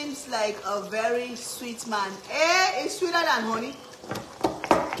seems like a very sweet man. Eh, it's sweeter than honey.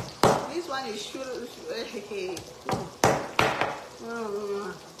 This one is sure.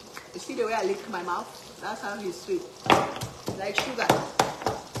 You see the way I lick my mouth? That's how he's sweet. Like sugar.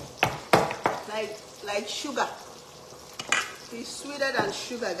 Like sugar. He's sweeter than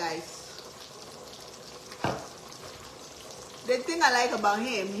sugar, guys. The thing I like about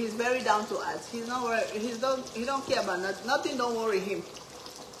him, he's very down to earth. He's not worried. He don't care about nothing. Nothing don't worry him.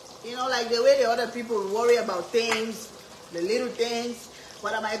 You know, like the way the other people worry about things, the little things.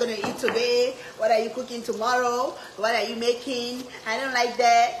 What am I going to eat today? What are you cooking tomorrow? What are you making? I don't like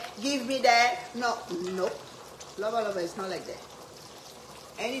that. Give me that. No, nope. Lover is not like that.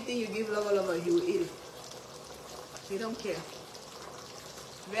 Anything you give Lover, he will eat it. He don't care.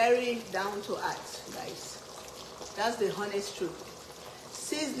 Very down to earth, guys. That's the honest truth.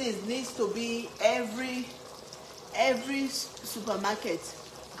 Seasonings needs to be every supermarket,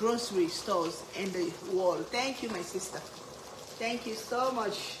 grocery stores in the world. Thank you, my sister. Thank you so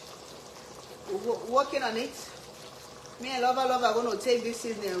much. Working on it. Me and Lover are going to take this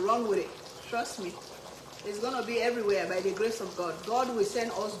season and run with it. Trust me. It's going to be everywhere by the grace of God. God will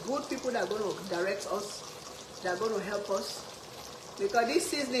send us good people that are going to direct us, that are going to help us. Because this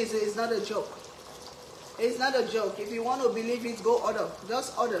season is not a joke. It's not a joke. If you want to believe it, go order.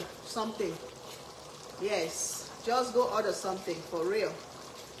 Just order something. Yes. Just go order something for real.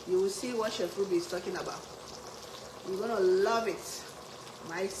 You will see what Chef Ruby is talking about. You're going to love it.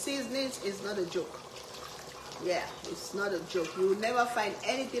 My seasonings is not a joke. Yeah, it's not a joke. You will never find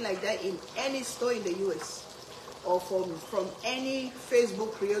anything like that in any store in the US or from any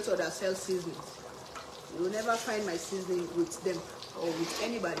Facebook creator that sells seasonings. You will never find my seasoning with them or with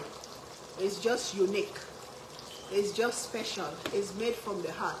anybody. It's just unique. It's just special. It's made from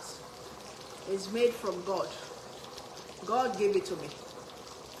the heart. It's made from God. God gave it to me.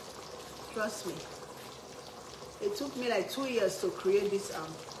 Trust me. It took me like 2 years to create this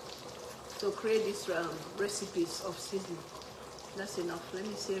recipes of seasoning. That's enough. Let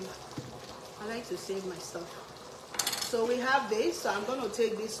me save. I like to save my stuff. So we have this. So I'm going to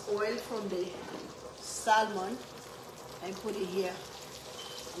take this oil from the salmon and put it here.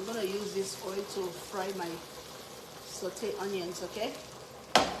 I'm going to use this oil to fry my sauté onions, okay?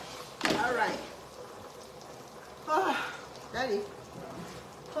 All right. Oh, Daddy,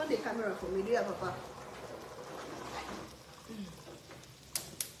 turn the camera for me. Do you have Papa?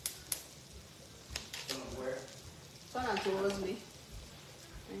 Turn it towards me.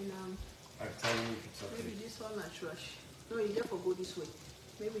 And I tell you if it's okay. maybe this one not rush. No, you just go this way.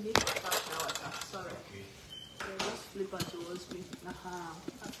 Maybe need to pass now. Sorry. Okay. So just flip it towards me.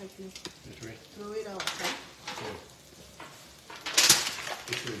 Perfectly. This way? Throw it outside. Okay.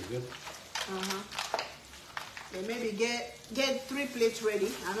 This way is good? Then maybe get 3 plates ready.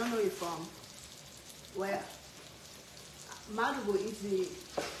 I don't know if where Matt will eat the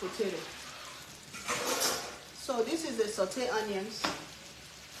potato. So this is the sauté onions,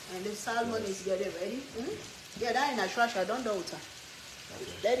 and the salmon is getting ready. Yeah, that in a trash. I don't know it. Okay.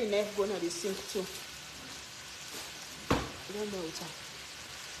 That in there go to the sink too. I don't know it.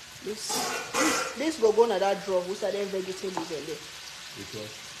 This go to that drawer. Who's that vegetables in there? Which one?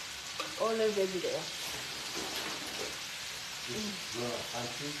 Only veggie there.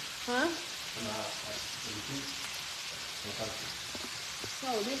 Huh?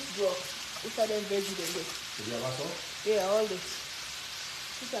 No, this drawer. Who's that veggie in there? Did you have a sauce? Yeah, all this.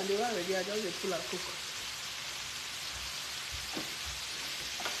 This and the one ready. I just pull and cook.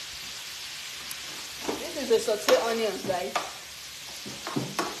 This is the sauté onions, guys.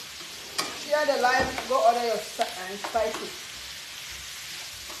 Share the live. Go order your spices.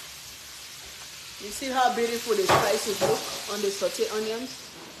 You see how beautiful the spices look on the sauté onions?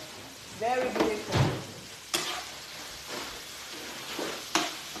 Very beautiful.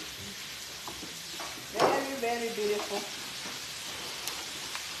 Very, very beautiful.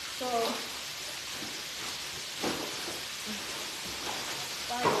 So,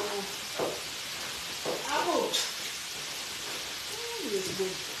 apple. Really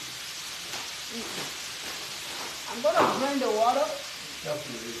good. I'm gonna drain the water.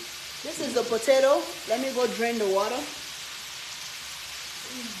 Definitely. This is the potato. Let me go drain the water.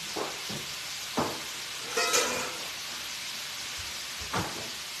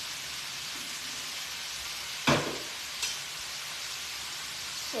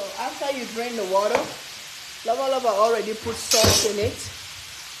 After you drain the water, Lava already put salt in it.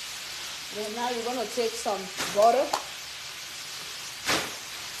 Then now you're gonna take some butter.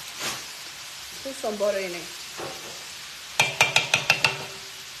 Put some butter in it.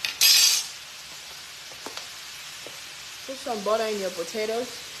 Put some butter in your potatoes.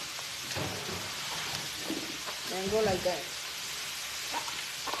 And go like that.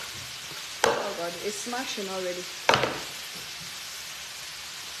 Oh God, it's smashing already.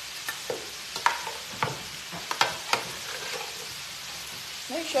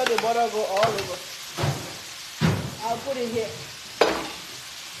 Make sure the butter go all over. I'll put it here.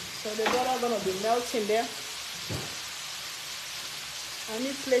 So the butter gonna be melting there. I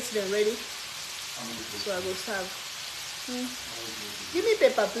need plates then ready. So I will serve. Give me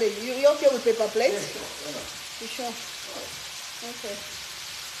paper plate. You okay with paper plate? Yeah, sure. You sure? Okay.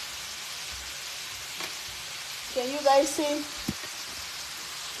 Can you guys see?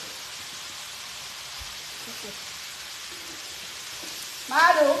 Okay.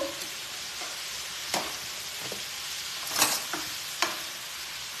 Madu.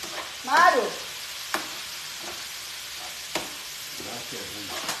 Madu.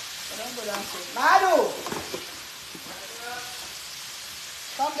 Don't go downstairs. Madu.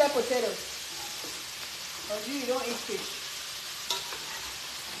 Come get potatoes. Or you don't eat fish.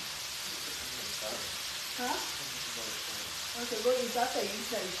 Huh? Okay, go eat after you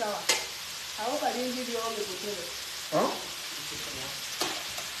eat and shower. I hope I didn't give you all the potatoes. Huh?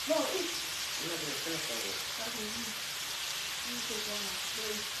 No, eat.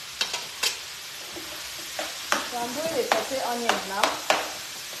 So I'm doing the sauté onions now.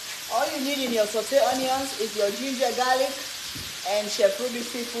 All you need in your sauté onions is your ginger, garlic, and Chef Ruby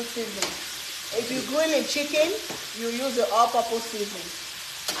seafood seasoning. If you grill in chicken, you use the all-purpose seasoning.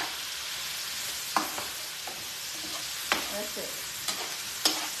 That's it.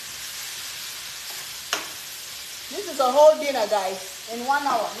 This is a whole dinner, guys, in 1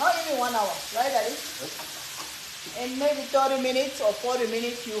 hour. Not even 1 hour, right, Daddy? In maybe 30 minutes or 40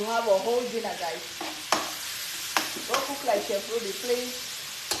 minutes, you have a whole dinner, guys. Go cook like Chef Ruby, please.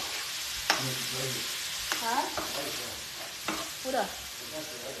 Huh? Put up.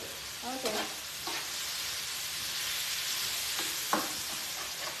 Okay.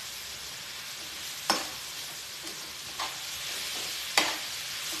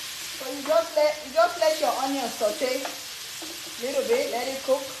 So you just let your onions saute a little bit, let it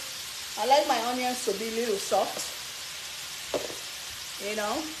cook. I like my onions to be a little soft. You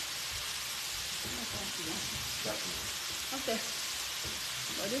know? Okay.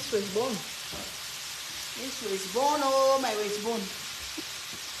 But this was bone. This was bone, oh my waist bone.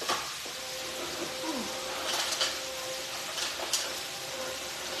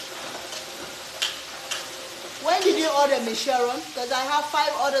 When did you order me, Sharon? Because I have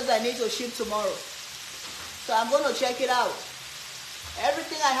 5 orders I need to ship tomorrow. So I'm going to check it out.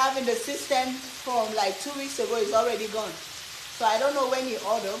 Everything I have in the system from like 2 weeks ago is already gone. So I don't know when you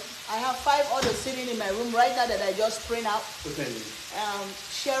order. I have 5 orders sitting in my room right now that I just print out.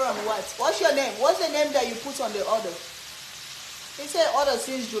 Sharon what? What's your name? What's the name that you put on the order? It said order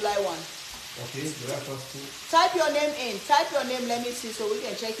since July 1. Okay, July 1st. Type your name in. Type your name, let me see so we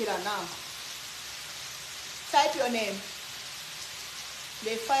can check it out now. Type your name.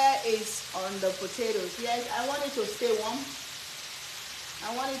 The fire is on the potatoes. Yes, I want it to stay warm.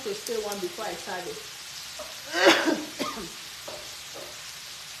 I want it to stay warm before I serve it.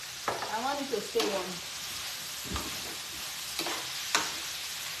 I want it to stay warm.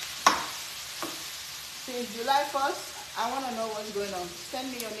 Since July 1st, I want to know what's going on.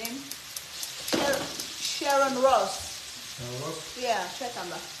 Send me your name. Sharon Ross. Sharon Ross? Yeah, check on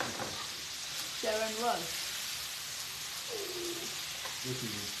that. Sharon Ross. This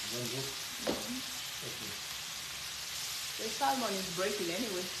is one book. Okay. The salmon is breaking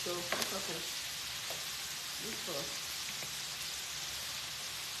anyway, so it's okay.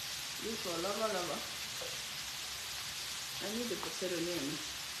 Look for lover. I need the potato near me.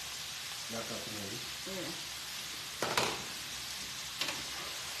 That's not me. Yeah.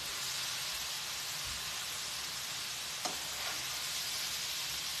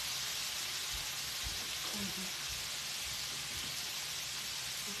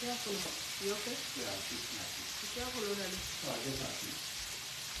 Be careful. You okay? Yeah, she's nasty. Be careful, Daddy. Oh, I guess nasty.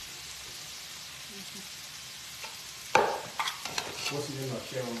 What's the name of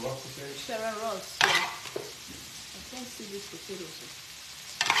Sharon Ross, you say? Sharon Ross. Yeah. I can't see these potatoes.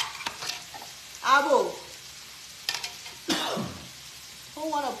 Abo. Who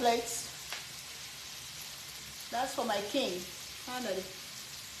want a plate? That's for my king. Huh, Daddy?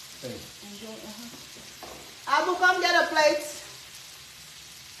 Hey. Enjoy. Abu, come get a plate.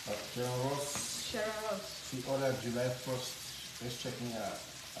 Sharon Ross, Sharon Ross. she ordered July 1st. Let's check me out.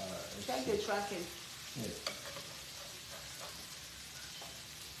 Check the tracking. Yes.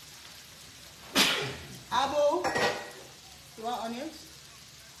 Abo, you want onions?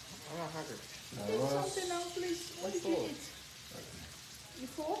 I'm not hungry. Get Ross. something now, please. What did you full. eat? You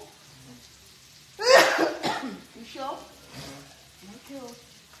full? You sure? Okay.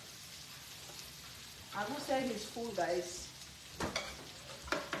 Abu said he's full, guys.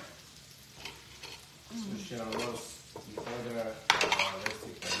 So Sharon Ross, we ordered, let's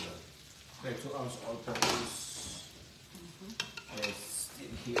take 2 ounce all-purpose. It's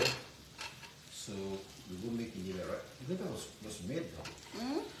still here. So we will make the liver, right? The liver was made though.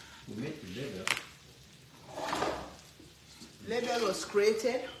 We made the liver. Label was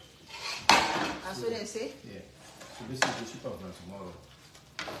created. That's what they say. Yeah. So basically we ship out from tomorrow.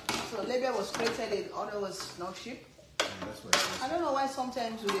 So label was created, the order was not shipped. And that's what it is. I don't know why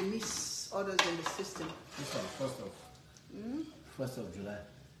sometimes we miss orders in the system. This one, 1st of July.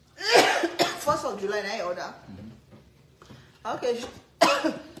 1st of July, I order. Okay.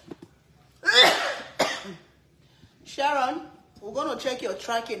 Sharon, we're going to check your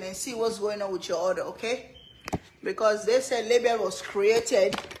tracking and see what's going on with your order, okay? Because they said label was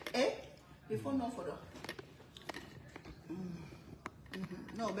created. Before no further.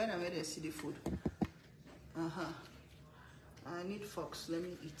 No, Ben, I made a see the food. I need forks. Let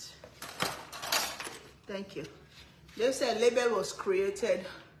me eat. Thank you. They said label was created.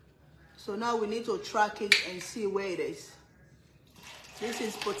 So now we need to track it and see where it is. This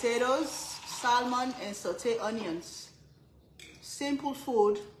is potatoes, salmon, and sauteed onions. Simple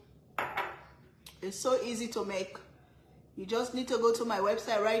food. It's so easy to make. You just need to go to my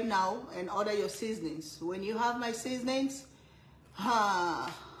website right now and order your seasonings. When you have my seasonings,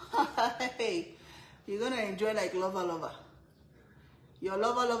 hey, you're going to enjoy like lover. Your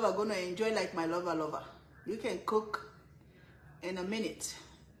lover going to enjoy like my lover. You can cook in a minute.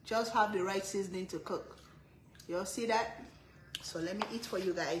 Just have the right seasoning to cook. You'll see that? So let me eat for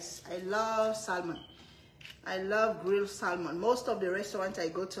you guys. I love salmon. I love grilled salmon. Most of the restaurants I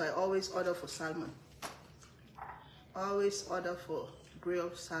go to, I always order for salmon. Always order for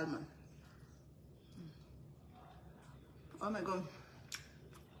grilled salmon. Oh my God.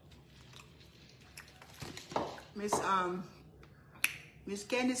 Miss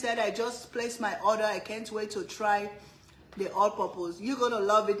Candy said, I just placed my order. I can't wait to try the all-purpose. You're going to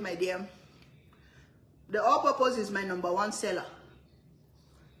love it, my dear. The all-purpose is my #1 seller.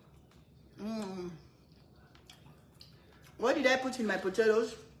 What did I put in my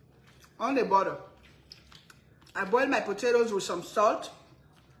potatoes? Only butter. I boiled my potatoes with some salt.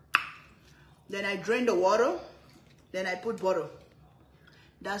 Then I drained the water. Then I put butter.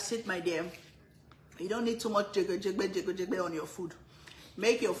 That's it, my dear. You don't need too much jiggle on your food.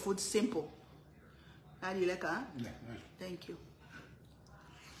 Make your food simple. How do you like it? Huh? Yeah, nice. Thank you.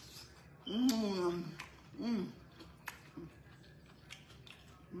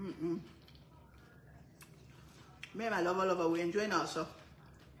 Me and my lover, we're enjoying ourselves.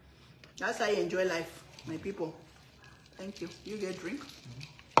 That's how you enjoy life, my people. Thank you. You get a drink.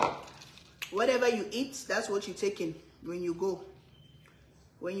 Whatever you eat, that's what you take in when you go.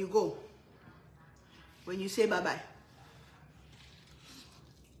 When you go. When you say bye-bye.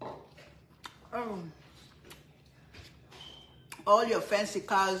 All your fancy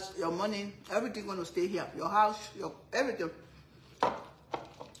cars, your money, everything gonna stay here. Your house, your everything.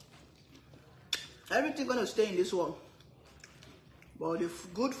 Everything gonna stay in this world. But the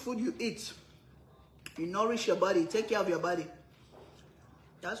good food you eat, you nourish your body, take care of your body.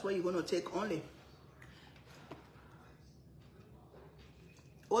 That's what you're gonna take only.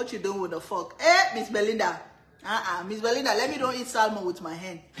 What you doing with the fork? Miss Belinda. Miss Belinda, let me don't eat salmon with my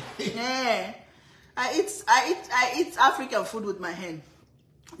hand. Yeah. I eat African food with my hand.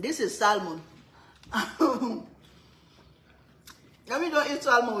 This is salmon. Let me don't eat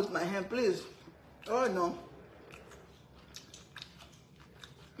salmon with my hand, please. Oh no.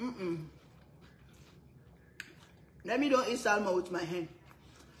 Let me don't eat salmon with my hand.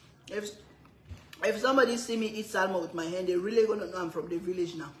 If somebody see me eat salmon with my hand, they're really gonna know I'm from the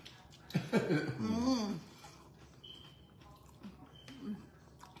village now.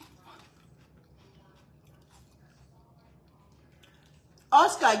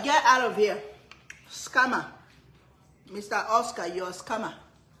 Oscar, get out of here. Scammer. Mr. Oscar, you're a scammer.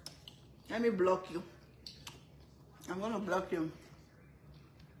 Let me block you. I'm gonna block you.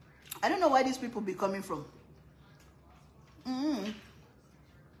 I don't know where these people be coming from.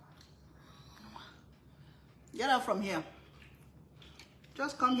 Get out from here.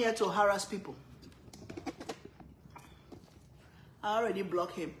 Just come here to harass people. I already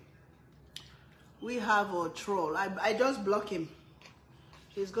blocked him. We have a troll. I just blocked him.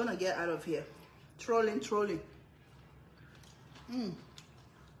 He's gonna get out of here. Trolling.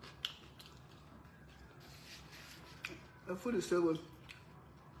 The food is so good.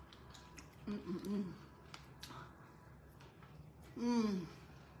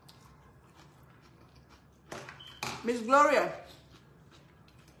 Miss Gloria,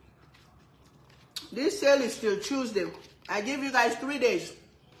 this sale is till Tuesday. I give you guys 3 days.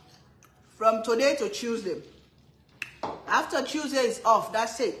 From today to Tuesday. After Tuesday is off,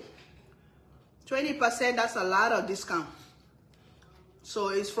 that's it. 20%, that's a lot of discount. So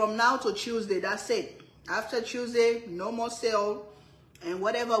it's from now to Tuesday, that's it. After Tuesday, no more sale. And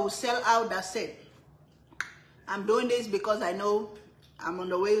whatever will sell out, that's it. I'm doing this because I know I'm on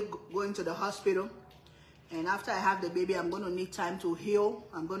the way going to the hospital. And after I have the baby, I'm going to need time to heal.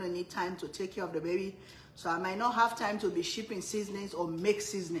 I'm going to need time to take care of the baby. So I might not have time to be shipping seasonings or make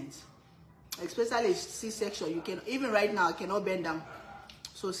seasonings. Especially C-section. You can, even right now, I cannot bend down.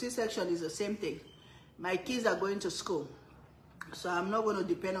 So C-section is the same thing. My kids are going to school. So I'm not going to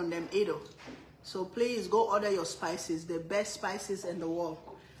depend on them either. So please go order your spices. The best spices in the world.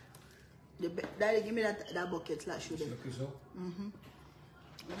 Daddy, give me that bucket. Let's shoot it. Okay.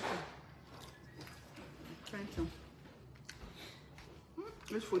 Thank you.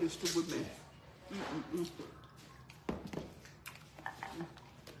 This food is too good, man.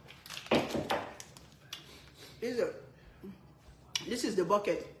 This is the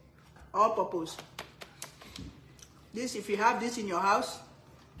bucket, all purpose. This, if you have this in your house,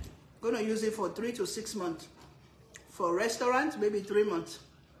 gonna use it for 3 to 6 months. For restaurants, maybe 3 months.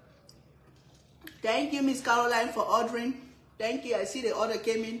 Thank you, Miss Caroline, for ordering. Thank you. I see the order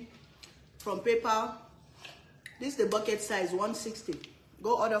came in from PayPal. This is the bucket size, 160.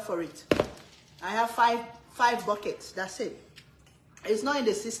 Go order for it. I have five buckets. That's it. It's not in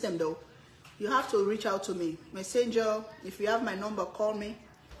the system though. You have to reach out to me. Messenger. If you have my number, call me.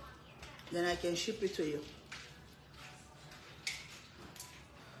 Then I can ship it to you.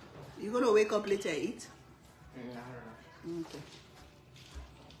 You gonna wake up later and eat? Okay.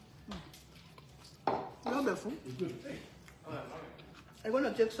 No, Befu. I'm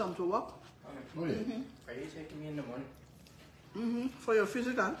gonna take some to work. Oh, yeah. Are you taking me in the morning? For your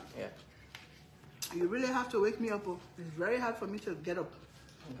physical. Yeah. You really have to wake me up. It's very hard for me to get up.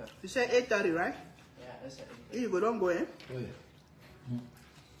 Okay. You said 8:30, right? Yeah, that's it. You go, don't go, eh? Oh, yeah.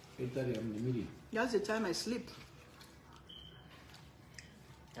 8:30, I'm in the meeting. That's the time I sleep.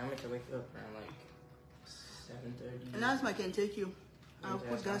 I'm going to wake you up around like 7:30. And Asma can take you. I'll Is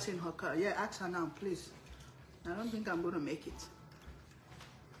put that gas in her car. Yeah, ask her now, please. I don't think I'm going to make it.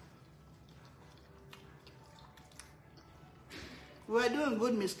 We're doing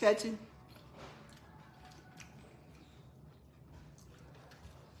good, Miss Katie.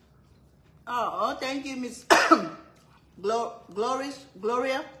 Oh, thank you, Miss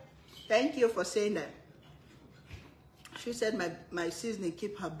Gloria. Thank you for saying that. She said my seasoning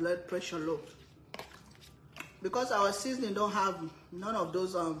keep her blood pressure low. Because our seasoning don't have none of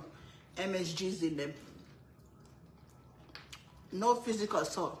those MSGs in them. No physical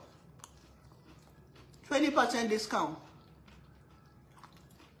salt. 20% discount.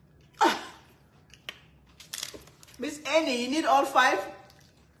 Miss Annie, you need all 5?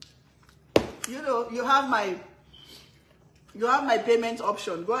 You know, you have my payment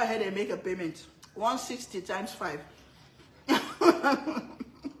option. Go ahead and make a payment. 160 times 5.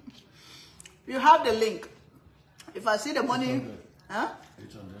 You have the link. If I see the money, 800. huh?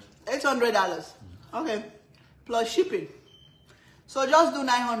 $800. $800. Okay. Plus shipping. So just do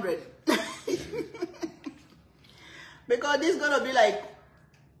 900. Because this is gonna be like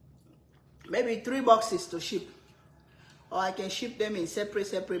maybe 3 boxes to ship. Or I can ship them in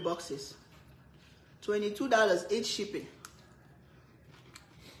separate boxes. $22 each shipping.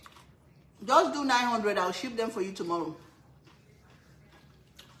 Just do 900. I'll ship them for you tomorrow.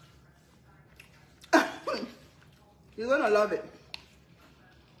 You're gonna love it.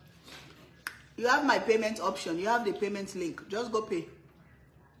 You have my payment option. You have the payment link. Just go pay.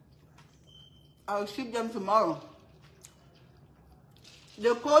 I'll ship them tomorrow.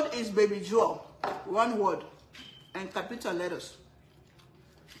 The code is Baby Jewel. 1 word. And capital letters.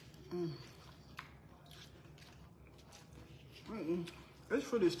 This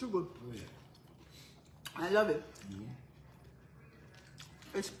food is too good. Oh, yeah. I love it.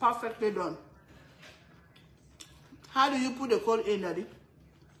 It's perfectly done. How do you put the code in, Daddy?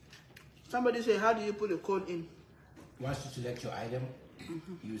 Somebody say, how do you put the code in? Once you select your item,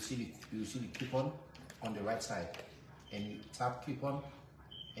 you see the coupon on the right side, and you tap coupon,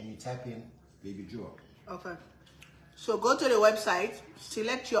 and you type in Baby Jewel. Okay. So go to the website,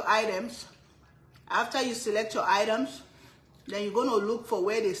 select your items. After you select your items, then you're going to look for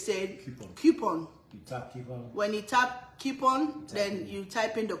where they said coupon. You tap coupon. When you tap coupon, then you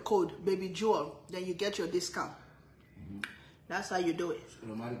type in the code, Baby Jewel. Then you get your discount. That's how you do it.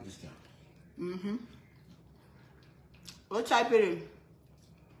 Automatic discount. Go type it in.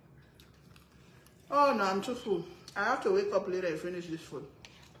 Oh no, I'm too full. I have to wake up later and finish this food.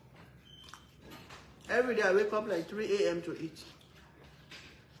 Every day I wake up like 3 a.m. to eat.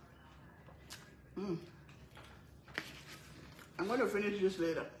 I'm going to finish this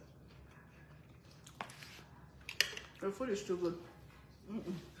later. The food is too good.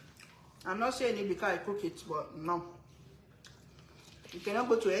 I'm not saying it because I cook it, but no. You cannot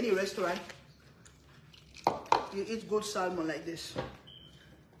go to any restaurant. You eat good salmon like this.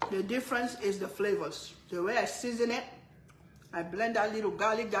 The difference is the flavors. The way I season it, I blend that little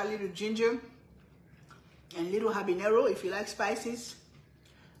garlic, that little ginger, and little habanero if you like spices.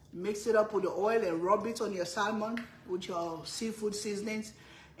 Mix it up with the oil and rub it on your salmon with your seafood seasonings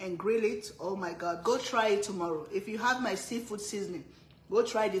and grill it. Oh my God, go try it tomorrow. If you have my seafood seasoning, go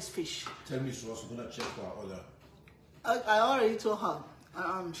try this fish. Tell me she's also gonna check for our order. I already told her.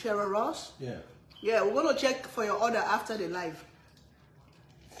 Sharon Ross? Yeah. Yeah, we're gonna check for your order after the live.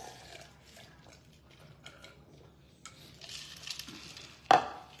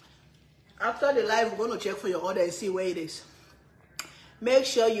 After the live, we're gonna check for your order and see where it is. Make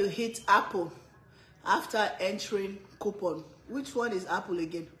sure you hit Apple after entering coupon. Which one is Apple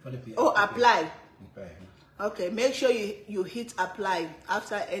again? Oh, apply. Okay, make sure you hit apply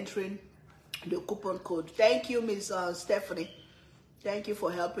after entering the coupon code. Thank you, Miss Stephanie. Thank you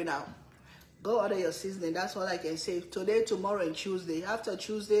for helping out. Go order your seasoning. That's all I can say. Today, tomorrow, and Tuesday. After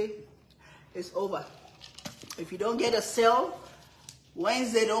Tuesday, it's over. If you don't get a sale,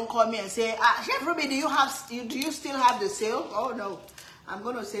 Wednesday, don't call me and say, Chef Ruby, do you still have the sale? Oh no. I'm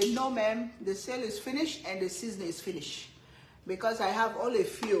gonna say, no ma'am, the sale is finished and the seasoning is finished. Because I have only a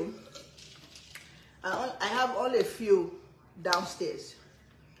few. I have only a few downstairs.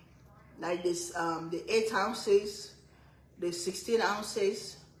 Like this, the 8 ounces, the 16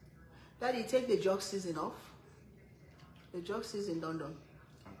 ounces. Daddy, take the jug season off. The jug season done.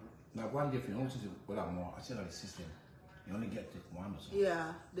 Now one different, also more. I said like the system. You only get one or so.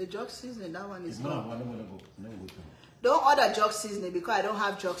 Yeah, the jug seasoning, that one is no, gone. No. Don't order jug seasoning because I don't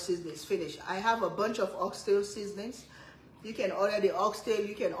have jug seasoning. It's finished. I have a bunch of oxtail seasonings. You can order the oxtail.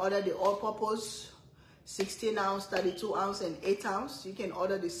 You can order the all-purpose 16 ounce, 32 ounce, and 8 ounce. You can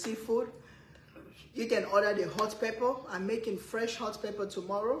order the seafood. You can order the hot pepper. I'm making fresh hot pepper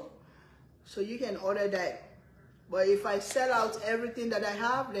tomorrow. So you can order that. But if I sell out everything that I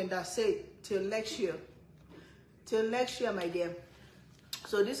have, then that's it. Till next year. Till next year, my dear.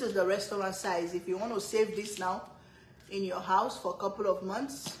 So this is the restaurant size. If you want to save this now in your house for a couple of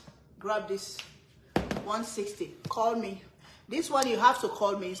months, grab this 160. Call me. This one you have to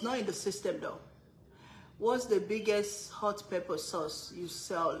call me. It's not in the system though. What's the biggest hot pepper sauce you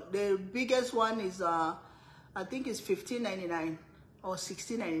sell? The biggest one is I think it's $15.99 or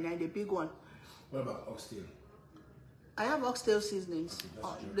 $16.99. The big one. What about oxtail? I have oxtail seasonings.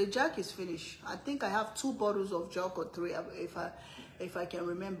 The jack is finished. I think I have 2 bottles of jack or 3 if I can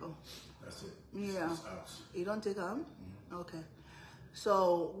remember. That's it. Yeah. You don't take them? Okay.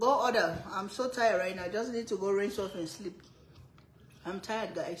 So go order. I'm so tired right now. I just need to go rinse off and sleep. I'm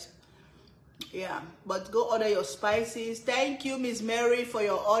tired, guys. Yeah. But go order your spices. Thank you, Miss Mary, for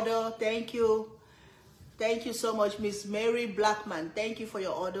your order. Thank you. Thank you so much, Miss Mary Blackman. Thank you for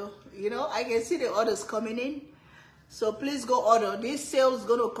your order. You know, I can see the orders coming in. So please go order. This sale is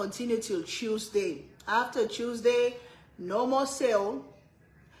going to continue till Tuesday. After Tuesday, no more sale.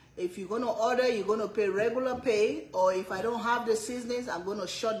 If you're going to order, you're going to pay regular pay. Or if I don't have the seasonings, I'm going to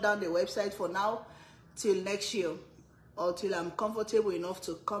shut down the website for now till next year. Or till I'm comfortable enough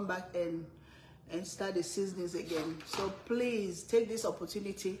to come back and start the seasonings again. So please take this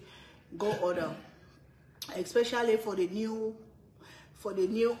opportunity. Go order. Especially for the new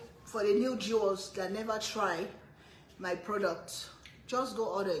jewels that never try my product. Just go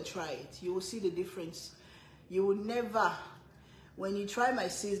order and try it. You will see the difference. You will never, when you try my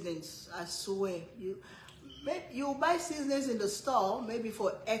seasonings, I swear, you buy seasonings in the store, maybe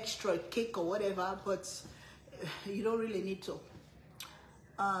for extra kick or whatever, but you don't really need to.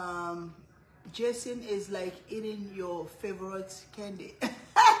 Jason is like eating your favorite candy.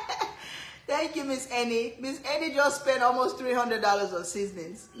 Thank you, Miss Annie. Miss Annie just spent almost $300 on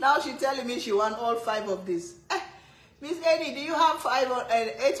seasonings. Now she's telling me she wants all 5 of these. Miss Annie, do you have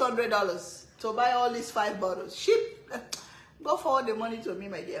 $800 to buy all these 5 bottles? Ship. Go forward the money to me,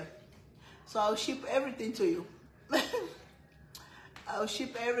 my dear. So I'll ship everything to you. I'll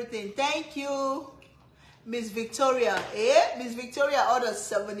ship everything. Thank you, Miss Victoria. Miss Victoria ordered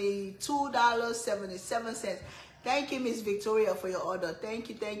 $72.77. Thank you, Miss Victoria, for your order. Thank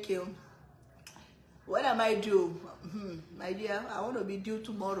you, thank you. What am I due? My dear, I want to be due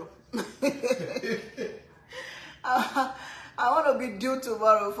tomorrow. I want to be due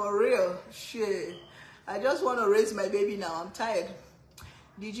tomorrow, for real. Shit. I just want to raise my baby now. I'm tired.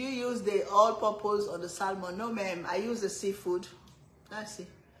 Did you use the all-purpose on the salmon? No, ma'am. I use the seafood. That's it.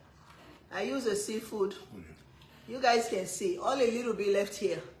 I use the seafood. You guys can see. Only a little bit left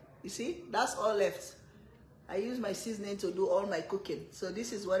here. You see? That's all left. I use my seasoning to do all my cooking. So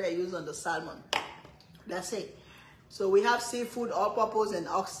this is what I use on the salmon. That's it. So we have seafood, all-purpose, and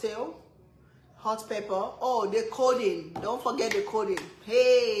oxtail. Hot pepper. Oh, the coating. Don't forget the coating.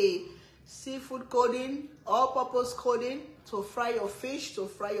 Hey, seafood coating, all-purpose coating to fry your fish, to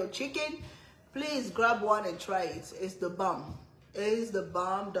fry your chicken. Please grab one and try it. It's the bomb. It's the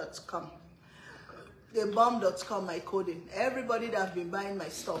bomb.com. The bomb.com, my coding. Everybody that's been buying my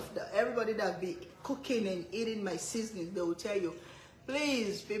stuff, everybody that's been cooking and eating my seasoning, they will tell you.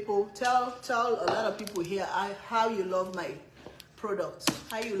 Please, people, tell a lot of people here how you love my products,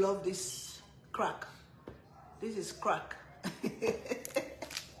 how you love this crack. This is crack.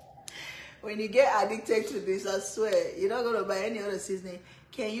 When you get addicted to this, I swear, you're not going to buy any other seasoning.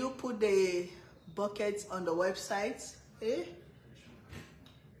 Can you put the buckets on the website? Eh?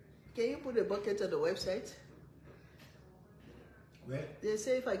 Can you put the bucket on the website? Where? They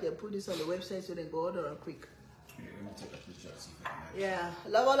say if I can put this on the website so they go order it quick. Yeah, let me take a picture. See if I can. Yeah,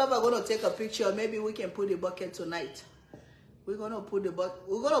 Lava gonna take a picture. Maybe we can put the bucket tonight. We're gonna put the bucket.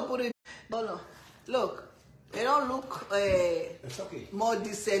 We're gonna put it. No. Look, they don't look It's okay. more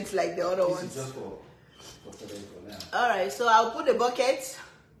decent like the other This ones. is just for now. All right, so I'll put the bucket.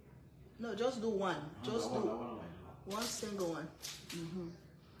 No, just do one. Just do one single one.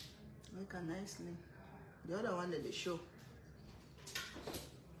 Make a nicely. The other one that they show.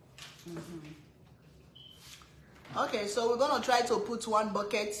 Okay, so we're gonna try to put one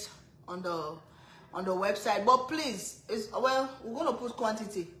bucket on the website, but please, we're gonna put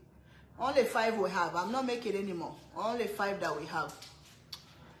quantity. Only 5 we have. I'm not making anymore. Only 5 that we have.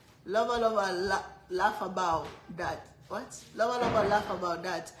 Lover, laugh about that. What? Lover, laugh about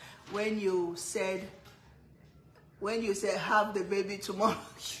that when you said have the baby tomorrow.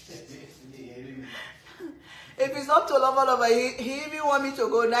 If it's up to Lover, he even want me to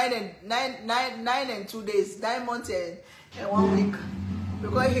go 9 and 2 days, 9 months and 1 week,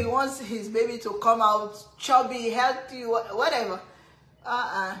 because he wants his baby to come out chubby, healthy, whatever.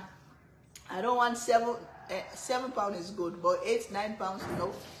 I don't want 7 pounds is good, but 8, 9 pounds,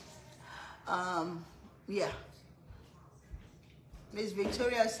 no. Yeah. Miss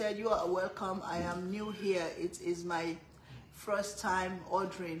Victoria said, you are welcome. I am new here. It is my first time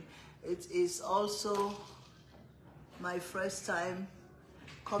ordering. It is also my first time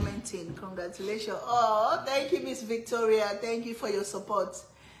commenting. Congratulations. Oh, thank you, Miss Victoria. Thank you for your support.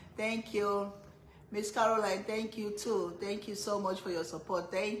 Thank you. Miss Caroline, thank you too. Thank you so much for your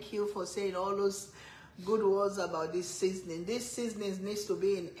support. Thank you for saying all those good words about this seasoning. This seasoning needs to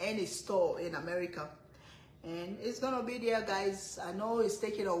be in any store in America. And it's going to be there, guys. I know it's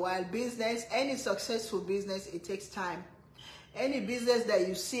taking a while. Business, any successful business, it takes time. Any business that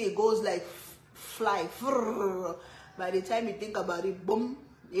you see goes like fly. By the time you think about it, boom,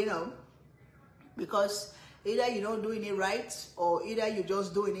 you know. Because either you're not doing it right, or either you're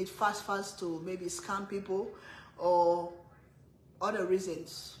just doing it fast to maybe scam people, or other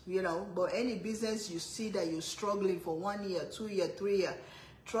reasons, you know. But any business you see that you're struggling for 1 year, 2 year, 3 year,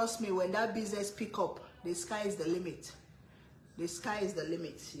 trust me, when that business pick up, the sky is the limit. The sky is the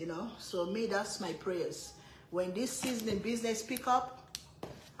limit, you know. So me, that's my prayers. When this seasoning business pick up,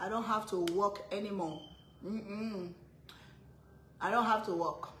 I don't have to work anymore. I don't have to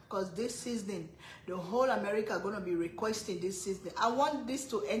work, because this seasoning, the whole America are going to be requesting this seasoning. I want this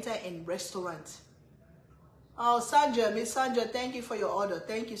to enter in restaurants. Oh, Sandra, Miss Sandra, thank you for your order.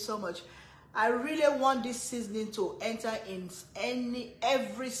 Thank you so much. I really want this seasoning to enter in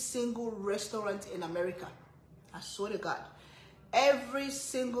every single restaurant in America. I swear to God. Every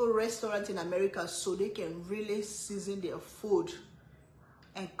single restaurant in America, so they can really season their food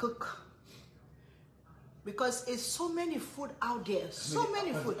and cook. Because it's so many food out there. So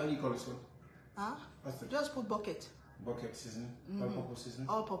many food. How do you call this one? Huh? Just put bucket. Bucket seasoning? All-purpose seasoning?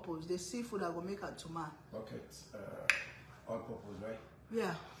 All-purpose. The seafood I will make at tomorrow. Bucket, all-purpose, right?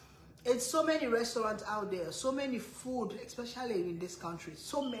 Yeah. It's so many restaurants out there, so many food, especially in this country,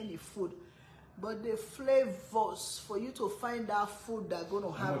 so many food. But the flavors, for you to find that food that's going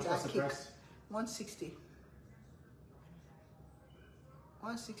to have that kick, 160.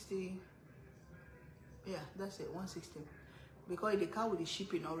 160. Yeah, that's it, 160. Because they come with the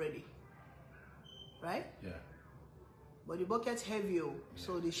shipping already, right? Yeah. But the bucket's heavy,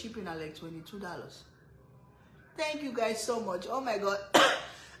 so the shipping are like $22. Thank you guys so much. Oh my God.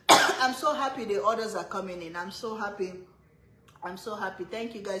 I'm so happy the orders are coming in. I'm so happy. I'm so happy.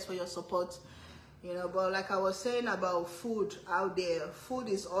 Thank you guys for your support. You know, but like I was saying about food out there, food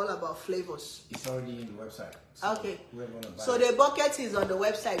is all about flavors. It's already in the website. So Okay. So the bucket is on the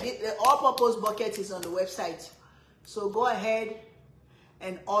website. The all-purpose bucket is on the website. So go ahead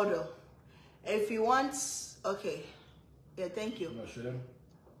and order. If you want, okay. Yeah, thank you. I'm not sure them.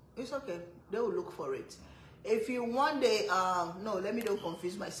 It's okay. They will look for it. If you want the, no, let me don't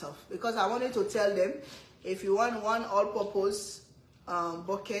confuse myself. Because I wanted to tell them, if you want one all-purpose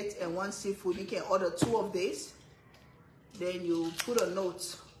bucket and one seafood, you can order 2 of these. Then you put a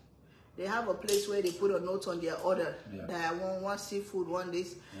note. They have a place where they put a note on their order. Yeah. That I want one seafood, one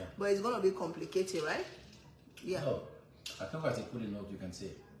this. Yeah. But it's going to be complicated, right? Yeah. No. As long as they put a note, you can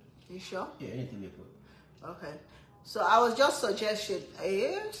say. You sure? Yeah, anything they put. Okay. So I was just suggestion.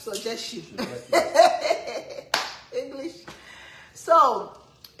 English. So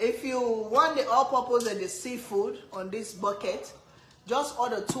if you want the all-purpose and the seafood on this bucket, just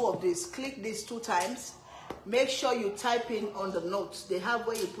order 2 of these. Click this 2 times. Make sure you type in on the notes. They have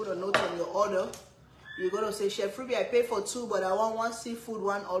where you put a note on your order. You're going to say, Chef Ruby, I paid for 2, but I want 1 seafood,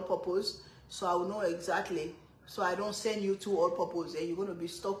 1 all-purpose. So I will know exactly. So I don't send you 2 all-purpose and you're going to be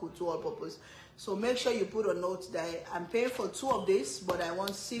stuck with 2 all-purpose. So make sure you put a note that I'm paying for 2 of this, but I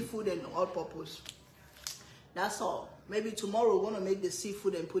want seafood and all-purpose. That's all. Maybe tomorrow we're going to make the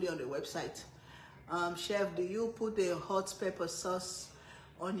seafood and put it on the website. Chef, do you put the hot pepper sauce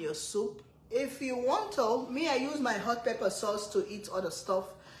on your soup? If you want to, I use my hot pepper sauce to eat other stuff.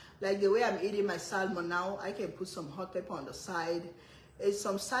 Like the way I'm eating my salmon now, I can put some hot pepper on the side. It's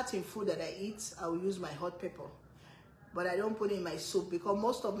some certain food that I eat, I will use my hot pepper. But I don't put it in my soup because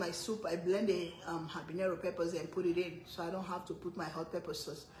most of my soup, I blend the habanero peppers and put it in. So I don't have to put my hot pepper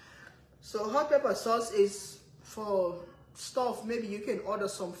sauce. So hot pepper sauce is for stuff. Maybe you can order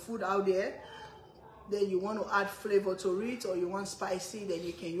some food out there. Then you want to add flavor to it, or you want spicy, then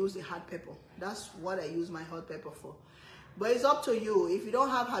you can use the hot pepper. That's what I use my hot pepper for. But it's up to you. If you don't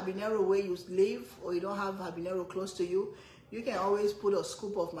have habanero where you live, or you don't have habanero close to you, you can always put a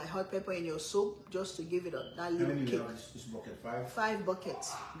scoop of my hot pepper in your soup just to give it that little kick. This bucket 5? 5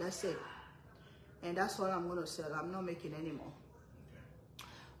 buckets. That's it. And that's what I'm going to sell. I'm not making any more. Okay.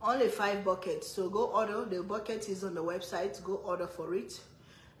 Only 5 buckets. So go order. The bucket is on the website. Go order for it.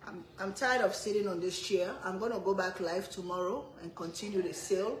 I'm tired of sitting on this chair. I'm going to go back live tomorrow and continue the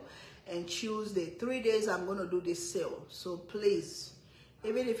sale. And choose the 3 days I'm going to do this sale. So please,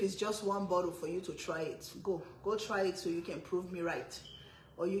 even if it's just 1 bottle for you to try it, go try it so you can prove me right,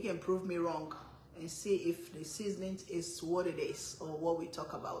 or you can prove me wrong, and see if the seasoning is what it is or what we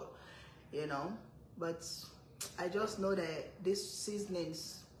talk about, you know. But I just know that these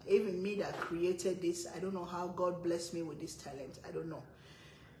seasonings, even me that created this, I don't know how God blessed me with this talent. I don't know.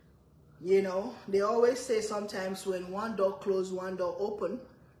 You know, they always say sometimes when one door closed, one door open.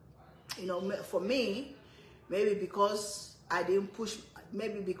 You know, for me, maybe because I didn't push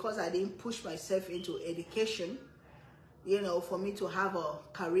myself into education, you know, for me to have a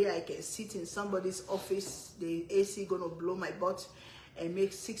career, I can sit in somebody's office, the AC gonna blow my butt and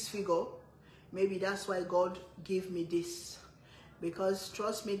make 6 figures. Maybe that's why God gave me this. Because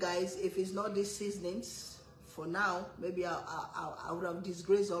trust me guys, if it's not these seasonings, for now, maybe I would have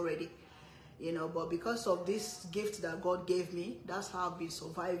disgraced already. You know, but because of this gift that God gave me, that's how I've been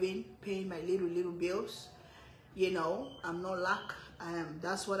surviving, paying my little bills. You know, I'm not lack.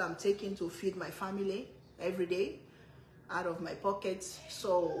 That's what I'm taking to feed my family every day out of my pockets.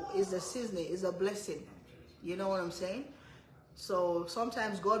 So it's the seasoning, it's a blessing. You know what I'm saying? So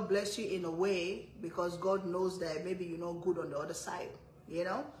sometimes God bless you in a way because God knows that maybe you're not good on the other side, you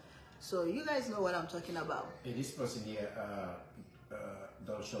know? So you guys know what I'm talking about. Hey, this person here,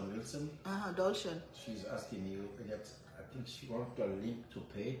 Dolshan Wilson. Dolshan. She's asking you that I think she wants a link to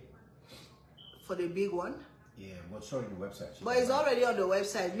pay. For the big one? Yeah, what's on the website? But it's already on the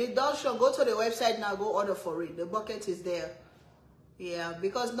website. Dolshan, go to the website now, go order for it. The bucket is there. Yeah,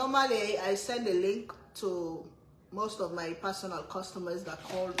 because normally I send a link to most of my personal customers that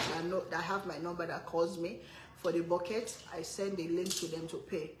call, that have my number that calls me for the bucket. I send the link to them to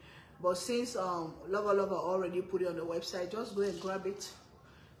pay. But since Lover already put it on the website, just go and grab it.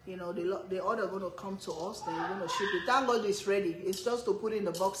 You know, the order going to come to us, then we're going to ship it. Thank God it's ready. It's just to put it in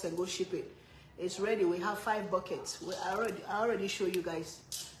the box and go ship it. It's ready. We have 5 buckets. I already show you guys.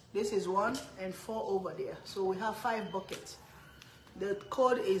 This is 1 and 4 over there. So we have 5 buckets. The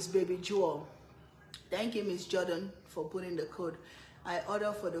code is Baby Jewel. Thank you, Miss Jordan, for putting the code. I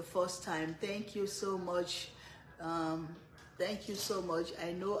order for the first time. Thank you so much. Thank you so much.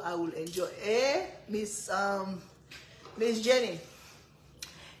 I know I will enjoy. Miss Jenny,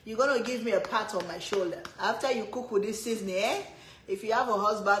 you're gonna give me a pat on my shoulder after you cook with this seasoning. If you have a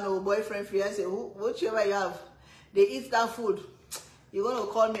husband or boyfriend, fiance, whichever you have, they eat that food. You're gonna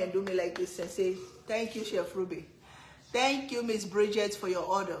call me and do me like this and say, "Thank you, Chef Ruby. Thank you, Miss Bridget, for your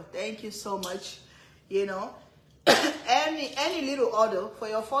order. Thank you so much." You know, any little order for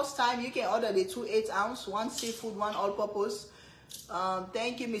your first time, you can order the 2 8-ounce, 1 seafood, 1 all-purpose.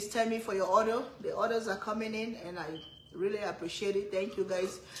 Thank you, Miss Tammy, for your order. The orders are coming in, and I really appreciate it. Thank you,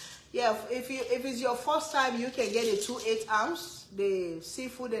 guys. Yeah, if it's your first time, you can get a 2 8-ounce, the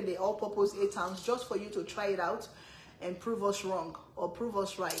seafood and the all-purpose 8-ounce, just for you to try it out and prove us wrong or prove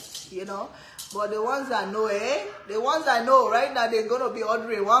us right, you know. But the ones that know, the ones that know right now, they're gonna be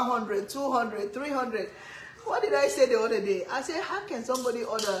ordering 100, 200, 300. What did I say the other day? I said, how can somebody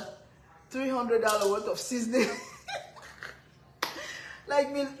order $300 worth of seasoning?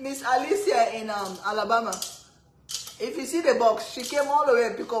 Like Miss Alicia in Alabama. If you see the box, she came all the way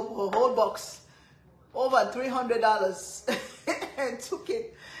and picked up her whole box, over $300, and took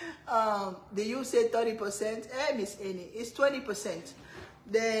it. The you said 30%. Miss Annie, it's 20%.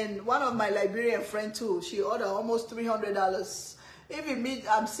 Then one of my Liberian friend too, she ordered almost $300. Even me,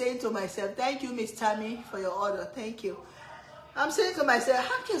 I'm saying to myself, thank you, Miss Tammy, for your order. Thank you. I'm saying to myself,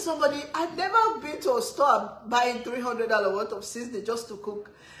 how can somebody, I've never been to a store buying $300 worth of seasoning just to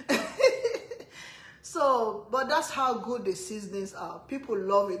cook. So, but that's how good the seasonings are. People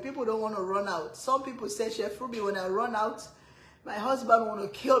love it. People don't want to run out. Some people say, Chef Ruby, when I run out, my husband want to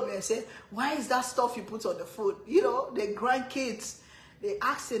kill me and say, why is that stuff you put on the food? You know, the grandkids, they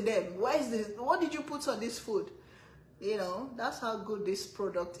asking them, why is this? What did you put on this food? You know, that's how good this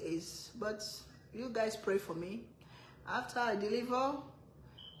product is. But you guys pray for me. After I deliver,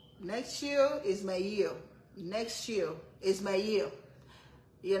 next year is my year. Next year is my year.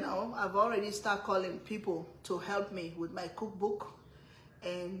 You know, I've already started calling people to help me with my cookbook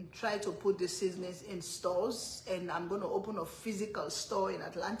and try to put the seasonings in stores. And I'm going to open a physical store in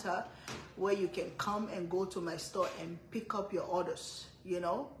Atlanta where you can come and go to my store and pick up your orders, you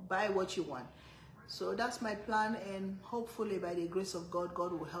know, buy what you want. So that's my plan, and hopefully by the grace of God,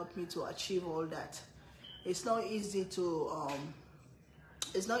 God will help me to achieve all that. It's not easy to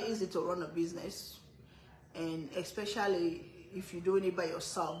run a business, and especially if you're doing it by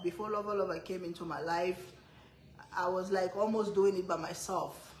yourself. Before Lover came into my life, I was like almost doing it by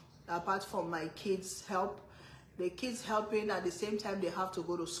myself. Apart from my kids' help, the kids helping at the same time, they have to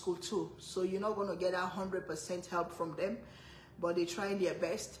go to school too. So you're not going to get 100% help from them, but they're trying their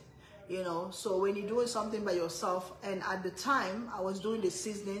best, you know. So when you're doing something by yourself, and at the time I was doing the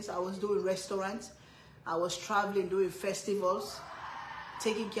seasonings, I was doing restaurants, I was traveling, doing festivals,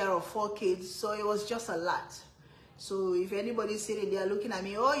 taking care of 4 kids. So it was just a lot. So if anybody's sitting there looking at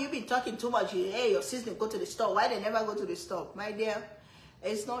me, oh, you've been talking too much, hey, your sister go to the store. Why they never go to the store? My dear,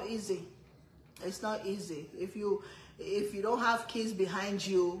 it's not easy. It's not easy. If you don't have kids behind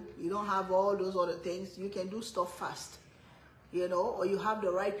you, you don't have all those other things, you can do stuff fast, you know, or you have the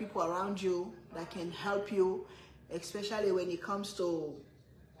right people around you that can help you, especially when it comes to,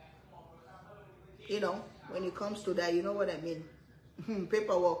 you know, when it comes to that, you know what I mean,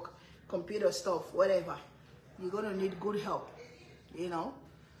 paperwork, computer stuff, whatever. You're going to need good help, you know.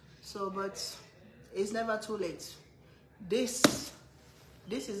 So, but it's never too late. This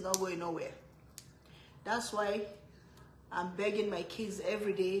is not going nowhere. That's why I'm begging my kids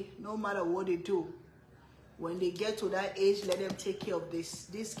every day, no matter what they do, when they get to that age, let them take care of this.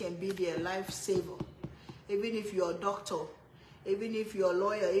 This can be their lifesaver. Even if you're a doctor, even if you're a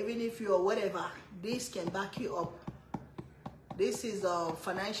lawyer, even if you're whatever, this can back you up. This is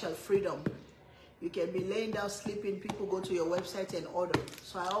financial freedom. You can be laying down sleeping, people go to your website and order.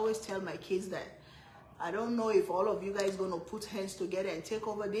 So I always tell my kids that I don't know if all of you guys going to put hands together and take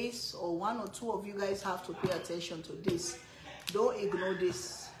over this, or 1 or 2 of you guys have to pay attention to this. Don't ignore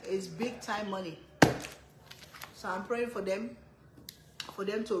this. It's big time money. So I'm praying for them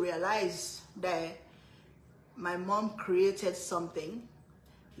to realize that my mom created something.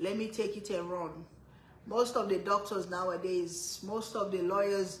 Let me take it and run. Most of the doctors nowadays, most of the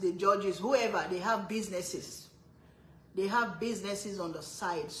lawyers, the judges, whoever, they have businesses. They have businesses on the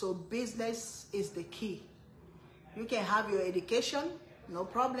side. So business is the key. You can have your education, no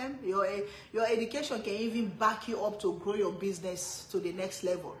problem. Your education can even back you up to grow your business to the next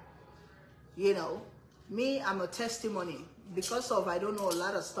level. You know, me, I'm a testimony. Because of I don't know a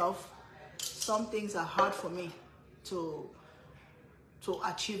lot of stuff, some things are hard for me to to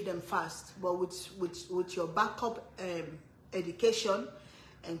achieve them fast. But with your backup education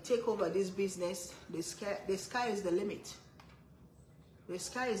and take over this business, the sky is the limit. The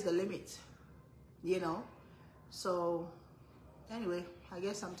sky is the limit, you know. So anyway, I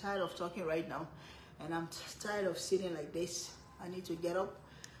guess I'm tired of talking right now, and I'm tired of sitting like this. I need to get up.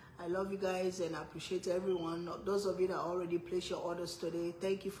 I love you guys and I appreciate everyone. Those of you that already placed your orders today,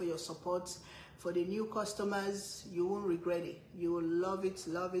 thank you for your support. For the new customers, you won't regret it. You will love it,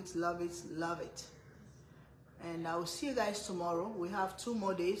 love it, love it, love it. And I will see you guys tomorrow. We have 2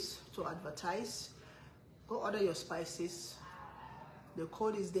 more days to advertise. Go order your spices. The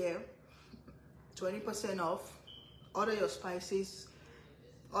code is there. 20% off. Order your spices.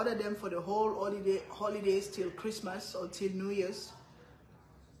 Order them for the whole holidays till Christmas or till New Year's.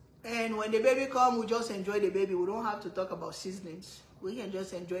 And when the baby comes, we just enjoy the baby. We don't have to talk about seasonings. We can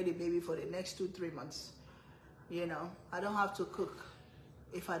just enjoy the baby for the next 2-3 months. You know, I don't have to cook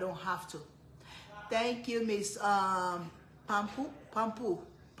if I don't have to. Thank you, Miss Pampu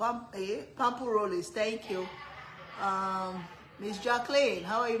Rollis. Thank you. Miss Jacqueline,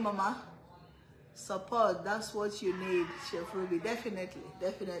 how are you, Mama? Support, that's what you need, Chef Ruby. Definitely,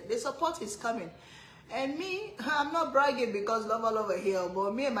 definitely. The support is coming. And me, I'm not bragging because lover here,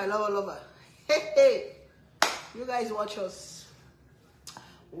 but me and my lover. Hey, you guys watch us.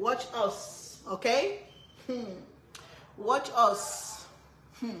 Watch us, okay? Watch us.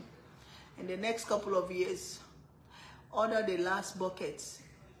 In the next couple of years, order the last buckets.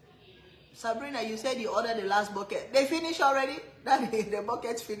 Sabrina, you said you ordered the last bucket. They finished already? That is, the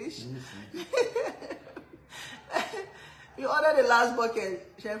bucket's finished? You ordered the last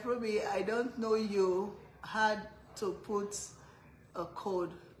bucket. Chef Ruby, I don't know you had to put a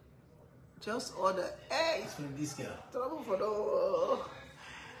code. Just order. Hey! It's from this girl. Trouble for the...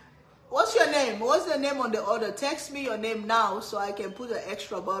 What's your name? What's the name on the order? Text me your name now so I can put an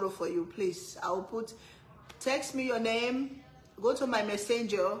extra bottle for you, please. I'll put... Text me your name. Go to my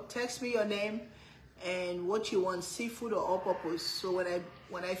messenger. Text me your name and what you want, seafood or all-purpose. So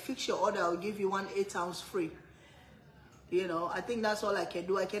when I fix your order, I'll give you 1 8-ounce free. You know, I think that's all I can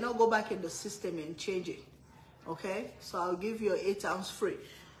do. I cannot go back in the system and change it. Okay? So I'll give you an 8-ounce free.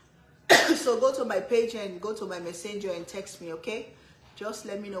 So go to my page and go to my messenger and text me, okay? Just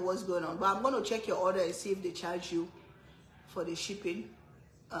let me know what's going on. But I'm going to check your order and see if they charge you for the shipping,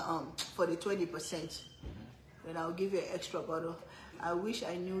 for the 20%. Then I'll give you an extra bottle. I wish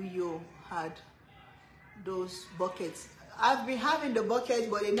I knew you had those buckets. I've been having the buckets,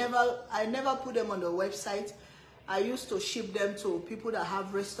 but I never put them on the website. I used to ship them to people that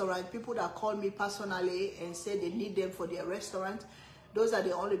have restaurants, people that call me personally and say they need them for their restaurant. Those are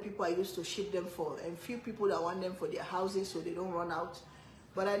the only people I used to ship them for, and few people that want them for their houses so they don't run out.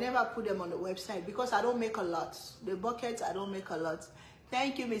 But I never put them on the website because I don't make a lot. The buckets, I don't make a lot.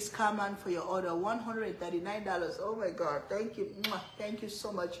 Thank you, Miss Carmen, for your order. $139. Oh my God, thank you. Thank you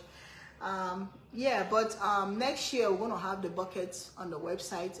so much. Yeah, but next year we're going to have the buckets on the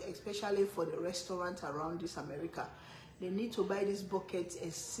website, especially for the restaurants around this America. They need to buy these buckets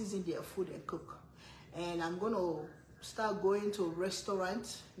and season their food and cook. And I'm going to start going to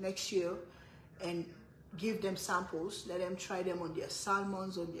restaurants next year and give them samples. Let them try them on their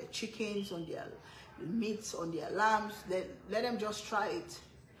salmons, on their chickens, on their meats, on their lambs. Let them just try it.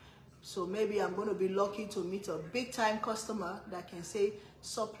 So maybe I'm going to be lucky to meet a big time customer that can say,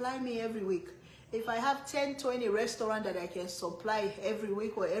 supply me every week. If I have 10, 20 restaurants that I can supply every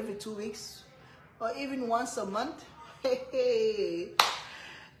week or every 2 weeks or even once a month, hey,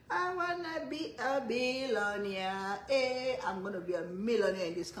 I want to be a billionaire. Hey, I'm going to be a millionaire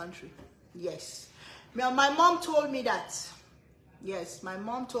in this country. Yes. My mom told me that. Yes, my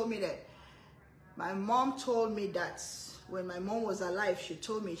mom told me that. My mom told me that when my mom was alive, she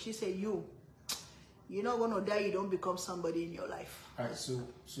told me, she said, you're not going to die, you don't become somebody in your life. All right, so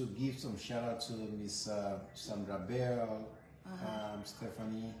give some shout out to Miss Sandra Bell,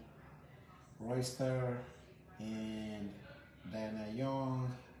 Stephanie Royster, and Diana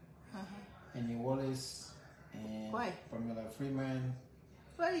Young, Annie Wallace, and Why? Pamela Freeman.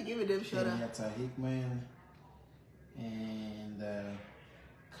 Why are you giving them shout out? Kenyatta Hickman, and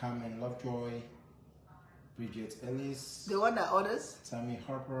Carmen Lovejoy, Bridget Ellis, The one that orders? Tammy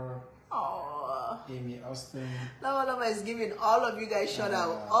Harper, Oh, Amy Austin, Lava is giving all of you guys shout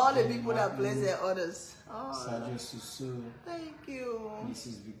out. All the people that place their orders. Oh, Sergio Susu, thank you.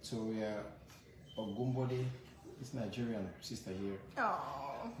 Mrs. Victoria Ogumbode, it's Nigerian sister here,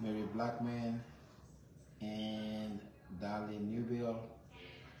 Oh, Mary Blackman, and Darlene Newbill,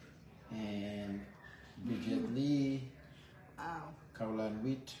 and Bridget Lee, wow. Caroline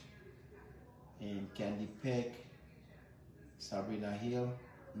Witt, and Candy Peck, Sabrina Hill,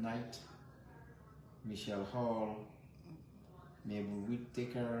 Knight, Michelle Hall, Mabel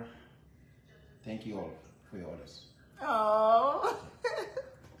Whittaker. Thank you all for your orders. Oh,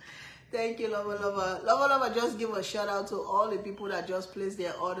 thank you, Lover Lover. Lover Lover, just give a shout out to all the people that just placed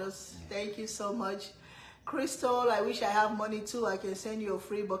their orders. Thank you so much. Crystal, I wish I have money too. I can send you a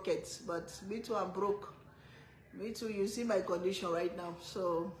free bucket, but me too, I'm broke. Me too, you see my condition right now.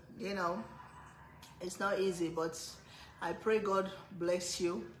 So, you know, it's not easy, but I pray God bless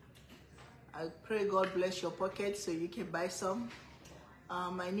you. I pray God bless your pocket so you can buy some.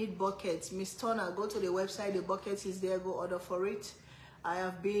 I need buckets. Miss Turner, go to the website. The bucket is there. Go order for it. I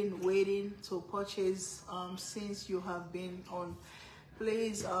have been waiting to purchase since you have been on.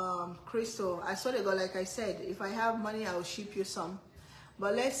 Please, Crystal, I saw the girl, like I said, if I have money, I'll ship you some.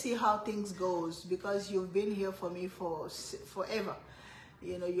 But let's see how things goes, because you've been here for me for forever.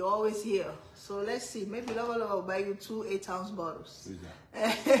 You know, you're always here. So let's see. Maybe Lover Lover will buy you 2 8-ounce bottles. Who's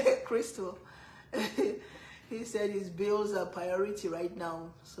that? Crystal. He said his bills are priority right now,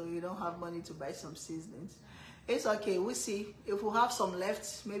 so you don't have money to buy some seasonings. It's okay. We'll see. If we have some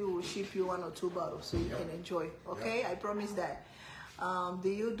left, maybe we'll ship you 1 or 2 bottles so you can enjoy. Okay? Yep. I promise that. Do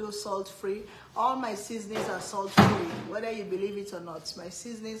you do salt-free? All my seasonings are salt-free, whether you believe it or not. My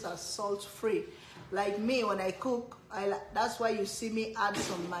seasonings are salt-free. Like me, when I cook, that's why you see me add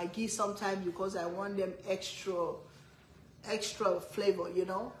some Maggi sometimes, because I want them extra flavor, you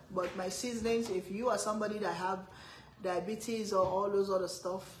know. But my seasonings, if you are somebody that have diabetes or all those other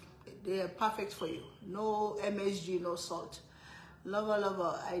stuff, they are perfect for you. No MSG, no salt. Lover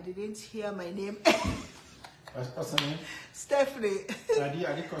Lover, I didn't hear my name. What's her name? Stephanie. I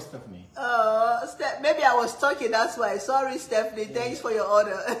did call Stephanie. Maybe I was talking, that's why. Sorry, Stephanie. Thanks for your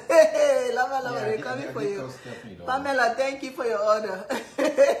order. Lover Lover, they're coming for you. Pamela, thank you for your order.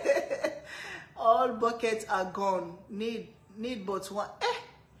 All buckets are gone. Need but one.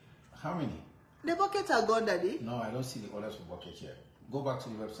 How many? The buckets are gone, Daddy. No, I don't see the orders for buckets yet. Go back to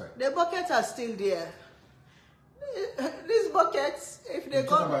the website. The buckets are still there. These buckets, if they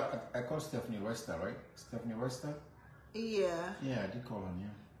come... I called Stephanie Wester, right? Stephanie Wester? Yeah. Yeah, I did call her, yeah.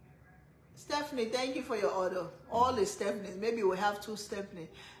 Stephanie, thank you for your order. All the Stephanies. Maybe we have 2 Stephanie.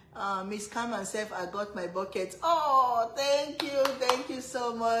 Miss Cam and Seth, I got my buckets. Oh, thank you. Thank you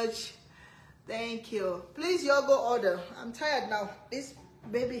so much. Thank you. Please, y'all go order. I'm tired now. This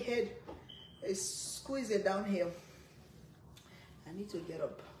baby head is squeezing down here. I need to get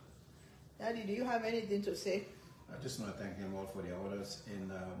up. Daddy, do you have anything to say? I just want to thank them all for their orders,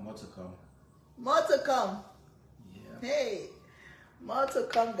 and more to come. More to come. Yeah. Hey, more to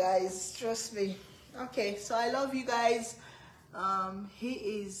come, guys. Trust me. Okay, so I love you guys. He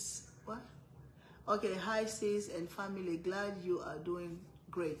is what? Okay, hi sis and family. Glad you are doing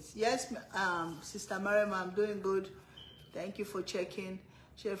great. Yes, Sister Mariam, I'm doing good. Thank you for checking.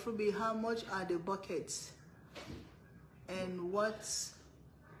 Chef Ruby, how much are the buckets? And what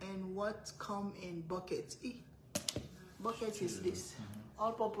come in buckets? Bucket is this.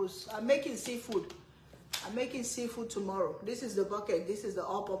 All purpose. I'm making seafood. I'm making seafood tomorrow. This is the bucket. This is the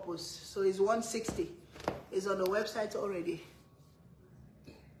all purpose. So it's 160. It's on the website already.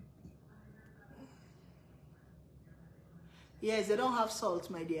 Yes, they don't have salt,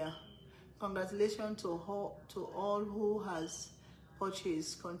 my dear. Congratulations to all who has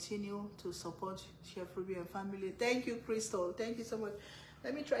purchased. Continue to support Chef Ruby and family. Thank you, Crystal. Thank you so much.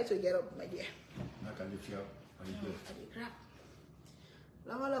 Let me try to get up, my dear. I can lift you up. Are you good?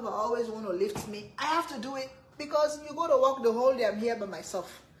 Lover Lover always want to lift me. I have to do it because you go to work the whole day. I'm here by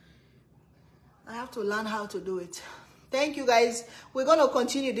myself. I have to learn how to do it. Thank you, guys. We're going to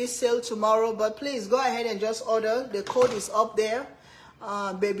continue this sale tomorrow, but please go ahead and just order. The code is up there.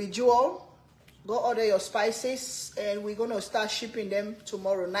 Baby Jewel, go order your spices, and we're going to start shipping them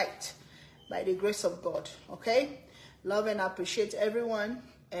tomorrow night by the grace of God. Okay? Love and appreciate everyone.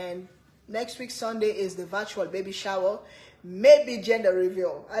 And next week, Sunday, is the virtual baby shower. Maybe gender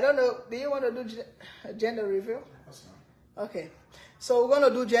reveal. I don't know. Do you want to do a gender reveal? Okay. So we're going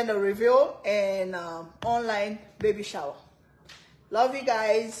to do gender reveal and online baby shower. Love you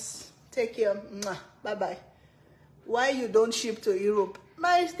guys. Take care. Bye-bye. Why you don't ship to Europe?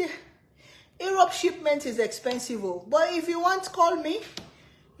 Europe shipment is expensive. But if you want, call me.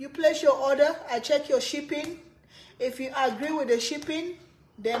 You place your order. I check your shipping. If you agree with the shipping,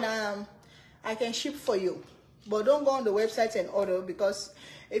 then I can ship for you. But don't go on the website and order, because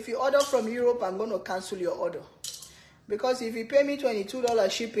if you order from Europe, I'm going to cancel your order. Because if you pay me $22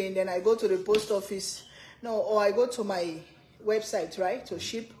 shipping, then I go to the post office. No, or I go to my website, right, to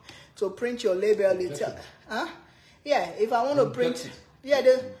ship, to print your label. Huh? Yeah, if I want to print, yeah,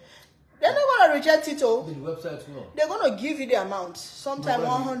 They're not gonna reject it, oh. The website will. They're gonna give you the amount. Sometime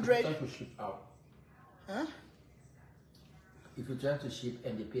 100. Try to ship out. Huh? If you try to ship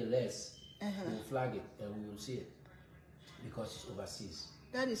and they pay less, Uh-huh. we'll flag it and we will see it because it's overseas.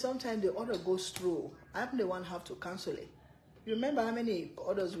 Daddy, sometimes the order goes through. I'm the one have to cancel it. You remember how many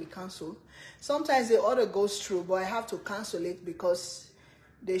orders we cancel? Sometimes the order goes through, but I have to cancel it because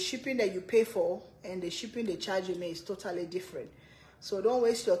the shipping that you pay for and the shipping they charge me is totally different. So don't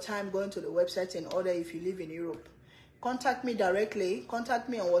waste your time going to the website and order if you live in Europe. Contact me directly. Contact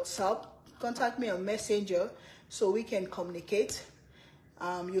me on WhatsApp. Contact me on Messenger so we can communicate.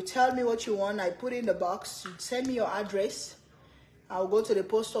 You tell me what you want. I put in the box. You send me your address. I'll go to the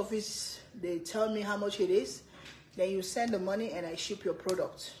post office. They tell me how much it is. Then you send the money and I ship your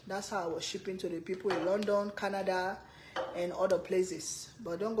product. That's how I was shipping to the people in London, Canada, and other places.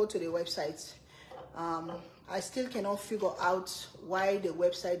 But don't go to the website. I still cannot figure out why the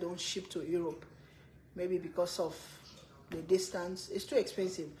website don't ship to Europe. Maybe because of the distance. It's too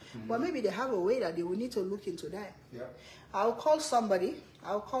expensive. But maybe they have a way that they will need to look into that. Yeah. I'll call somebody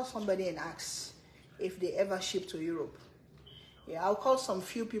and ask if they ever ship to Europe. Yeah, I'll call some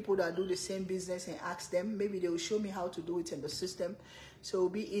few people that do the same business and ask them. Maybe they will show me how to do it in the system. So it'll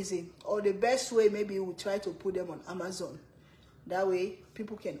be easy. Or the best way, maybe we'll try to put them on Amazon. That way,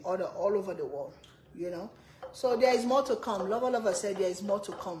 people can order all over the world, you know. So there is more to come. Lover said there is more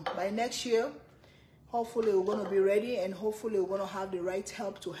to come. By next year, hopefully we're going to be ready and hopefully we're going to have the right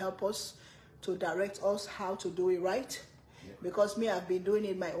help to help us, to direct us how to do it right. Yeah. Because me, I've been doing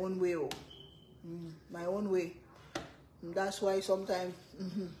it my own way. My own way. And that's why sometimes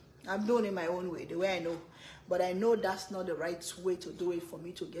I'm doing it my own way, the way I know. But I know that's not the right way to do it for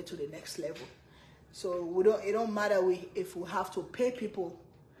me to get to the next level. So it don't matter if we have to pay people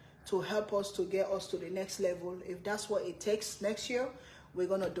to help us to get us to the next level. If that's what it takes next year, we're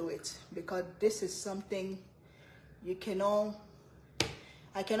going to do it. Because this is something I cannot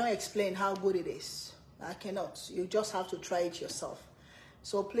explain how good it is. I cannot. You just have to try it yourself.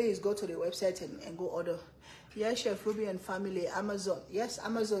 So please go to the website and go order. Yes, Chef Ruby and family, Amazon. Yes,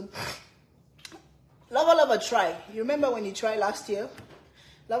 Amazon. Lover try. You remember when you tried last year?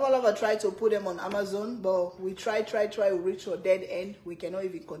 Lover tried to put them on Amazon, but we try, we reach a dead end. We cannot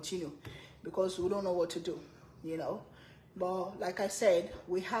even continue because we don't know what to do, you know. But like I said,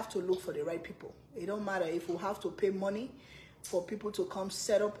 we have to look for the right people. It don't matter if we have to pay money for people to come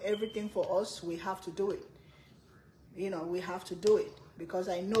set up everything for us, we have to do it. You know, we have to do it because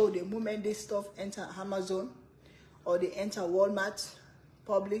I know the moment this stuff enter Amazon or they enter Walmart,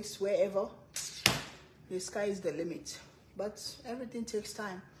 Publix, wherever, the sky is the limit. But everything takes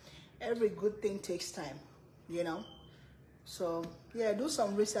time. Every good thing takes time, you know. So, yeah, do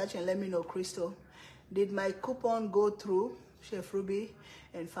some research and let me know, Crystal. Did my coupon go through, Chef Ruby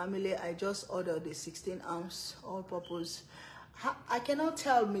and family? I just ordered the 16-ounce all-purpose. I cannot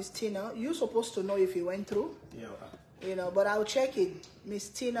tell, Miss Tina. You're supposed to know if it went through. Yeah. You know, but I'll check it. Miss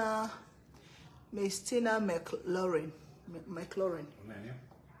Tina McLaurin.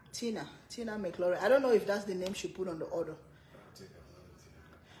 Tina McLaurin. I don't know if that's the name she put on the order.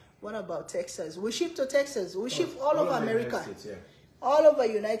 What about Texas? We ship to Texas. We ship all over America. States, yeah. All over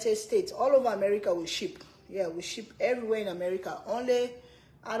United States. All over America we ship. Yeah, we ship everywhere in America. Only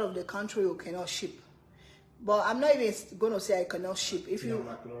out of the country we cannot ship. But I'm not even going to say I cannot ship. If you,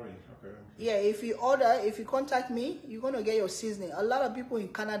 okay. Yeah, if you order, if you contact me, you're going to get your seasoning. A lot of people in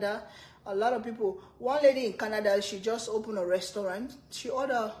Canada, one lady in Canada, she just opened a restaurant. She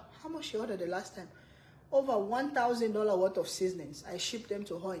ordered, how much she ordered the last time? Over $1,000 worth of seasonings. I shipped them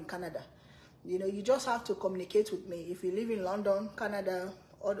to her in Canada. You know, you just have to communicate with me. If you live in London, Canada,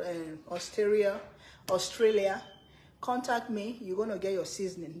 or Australia, contact me. You're going to get your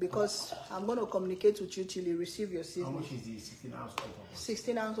seasoning because I'm going to communicate with you till you receive your seasoning. How much is the 16-ounce all-purpose?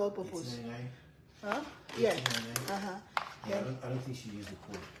 16-ounce all-purpose. $18.99? Huh? Yeah. $18.99? Yeah, I don't think she used the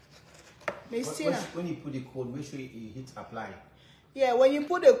code. Miss Tina. When you put the code, make sure you hit apply. Yeah, when you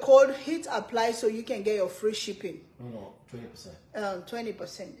put the code, hit apply so you can get your free shipping. No, 20%.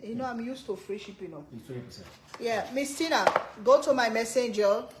 20%. You know, I'm used to free shipping. It's 20%. Yeah, Miss Tina, go to my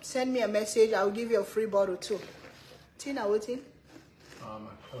messenger, send me a message. I'll give you a free bottle too. Tina, waiting.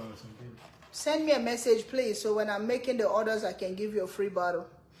 Send me a message, please, so when I'm making the orders, I can give you a free bottle.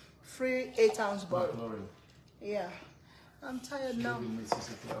 Free 8-ounce bottle. Yeah. I'm tired now.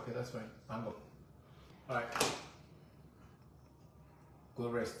 Okay, that's fine. Hang up. All right. Go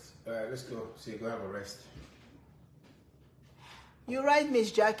rest. Let's go. So go have a rest. You're right,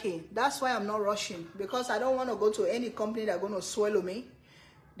 Miss Jackie. That's why I'm not rushing. Because I don't want to go to any company that's going to swallow me.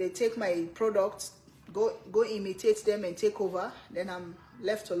 They take my products, go imitate them and take over. Then I'm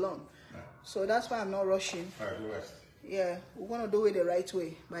left alone. So that's why I'm not rushing. All right, go rest. Yeah, we're going to do it the right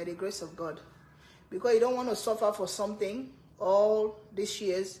way by the grace of God. Because you don't want to suffer for something all these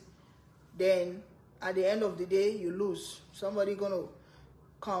years, then at the end of the day, you lose. Somebody going to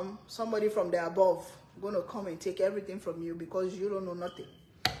come, somebody from the above going to come and take everything from you because you don't know nothing.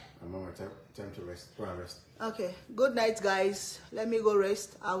 I'm on my time to rest. Go and rest. Okay, good night, guys. Let me go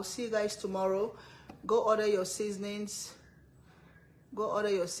rest. I'll see you guys tomorrow. Go order your seasonings. Go order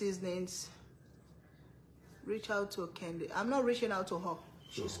your seasonings. Reach out to Candy. I'm not reaching out to her.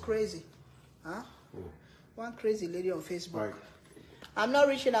 She's crazy. Huh? Oh. One crazy lady on Facebook. Bye. I'm not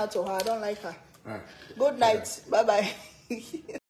reaching out to her. I don't like her. All right. Good night. Bye-bye.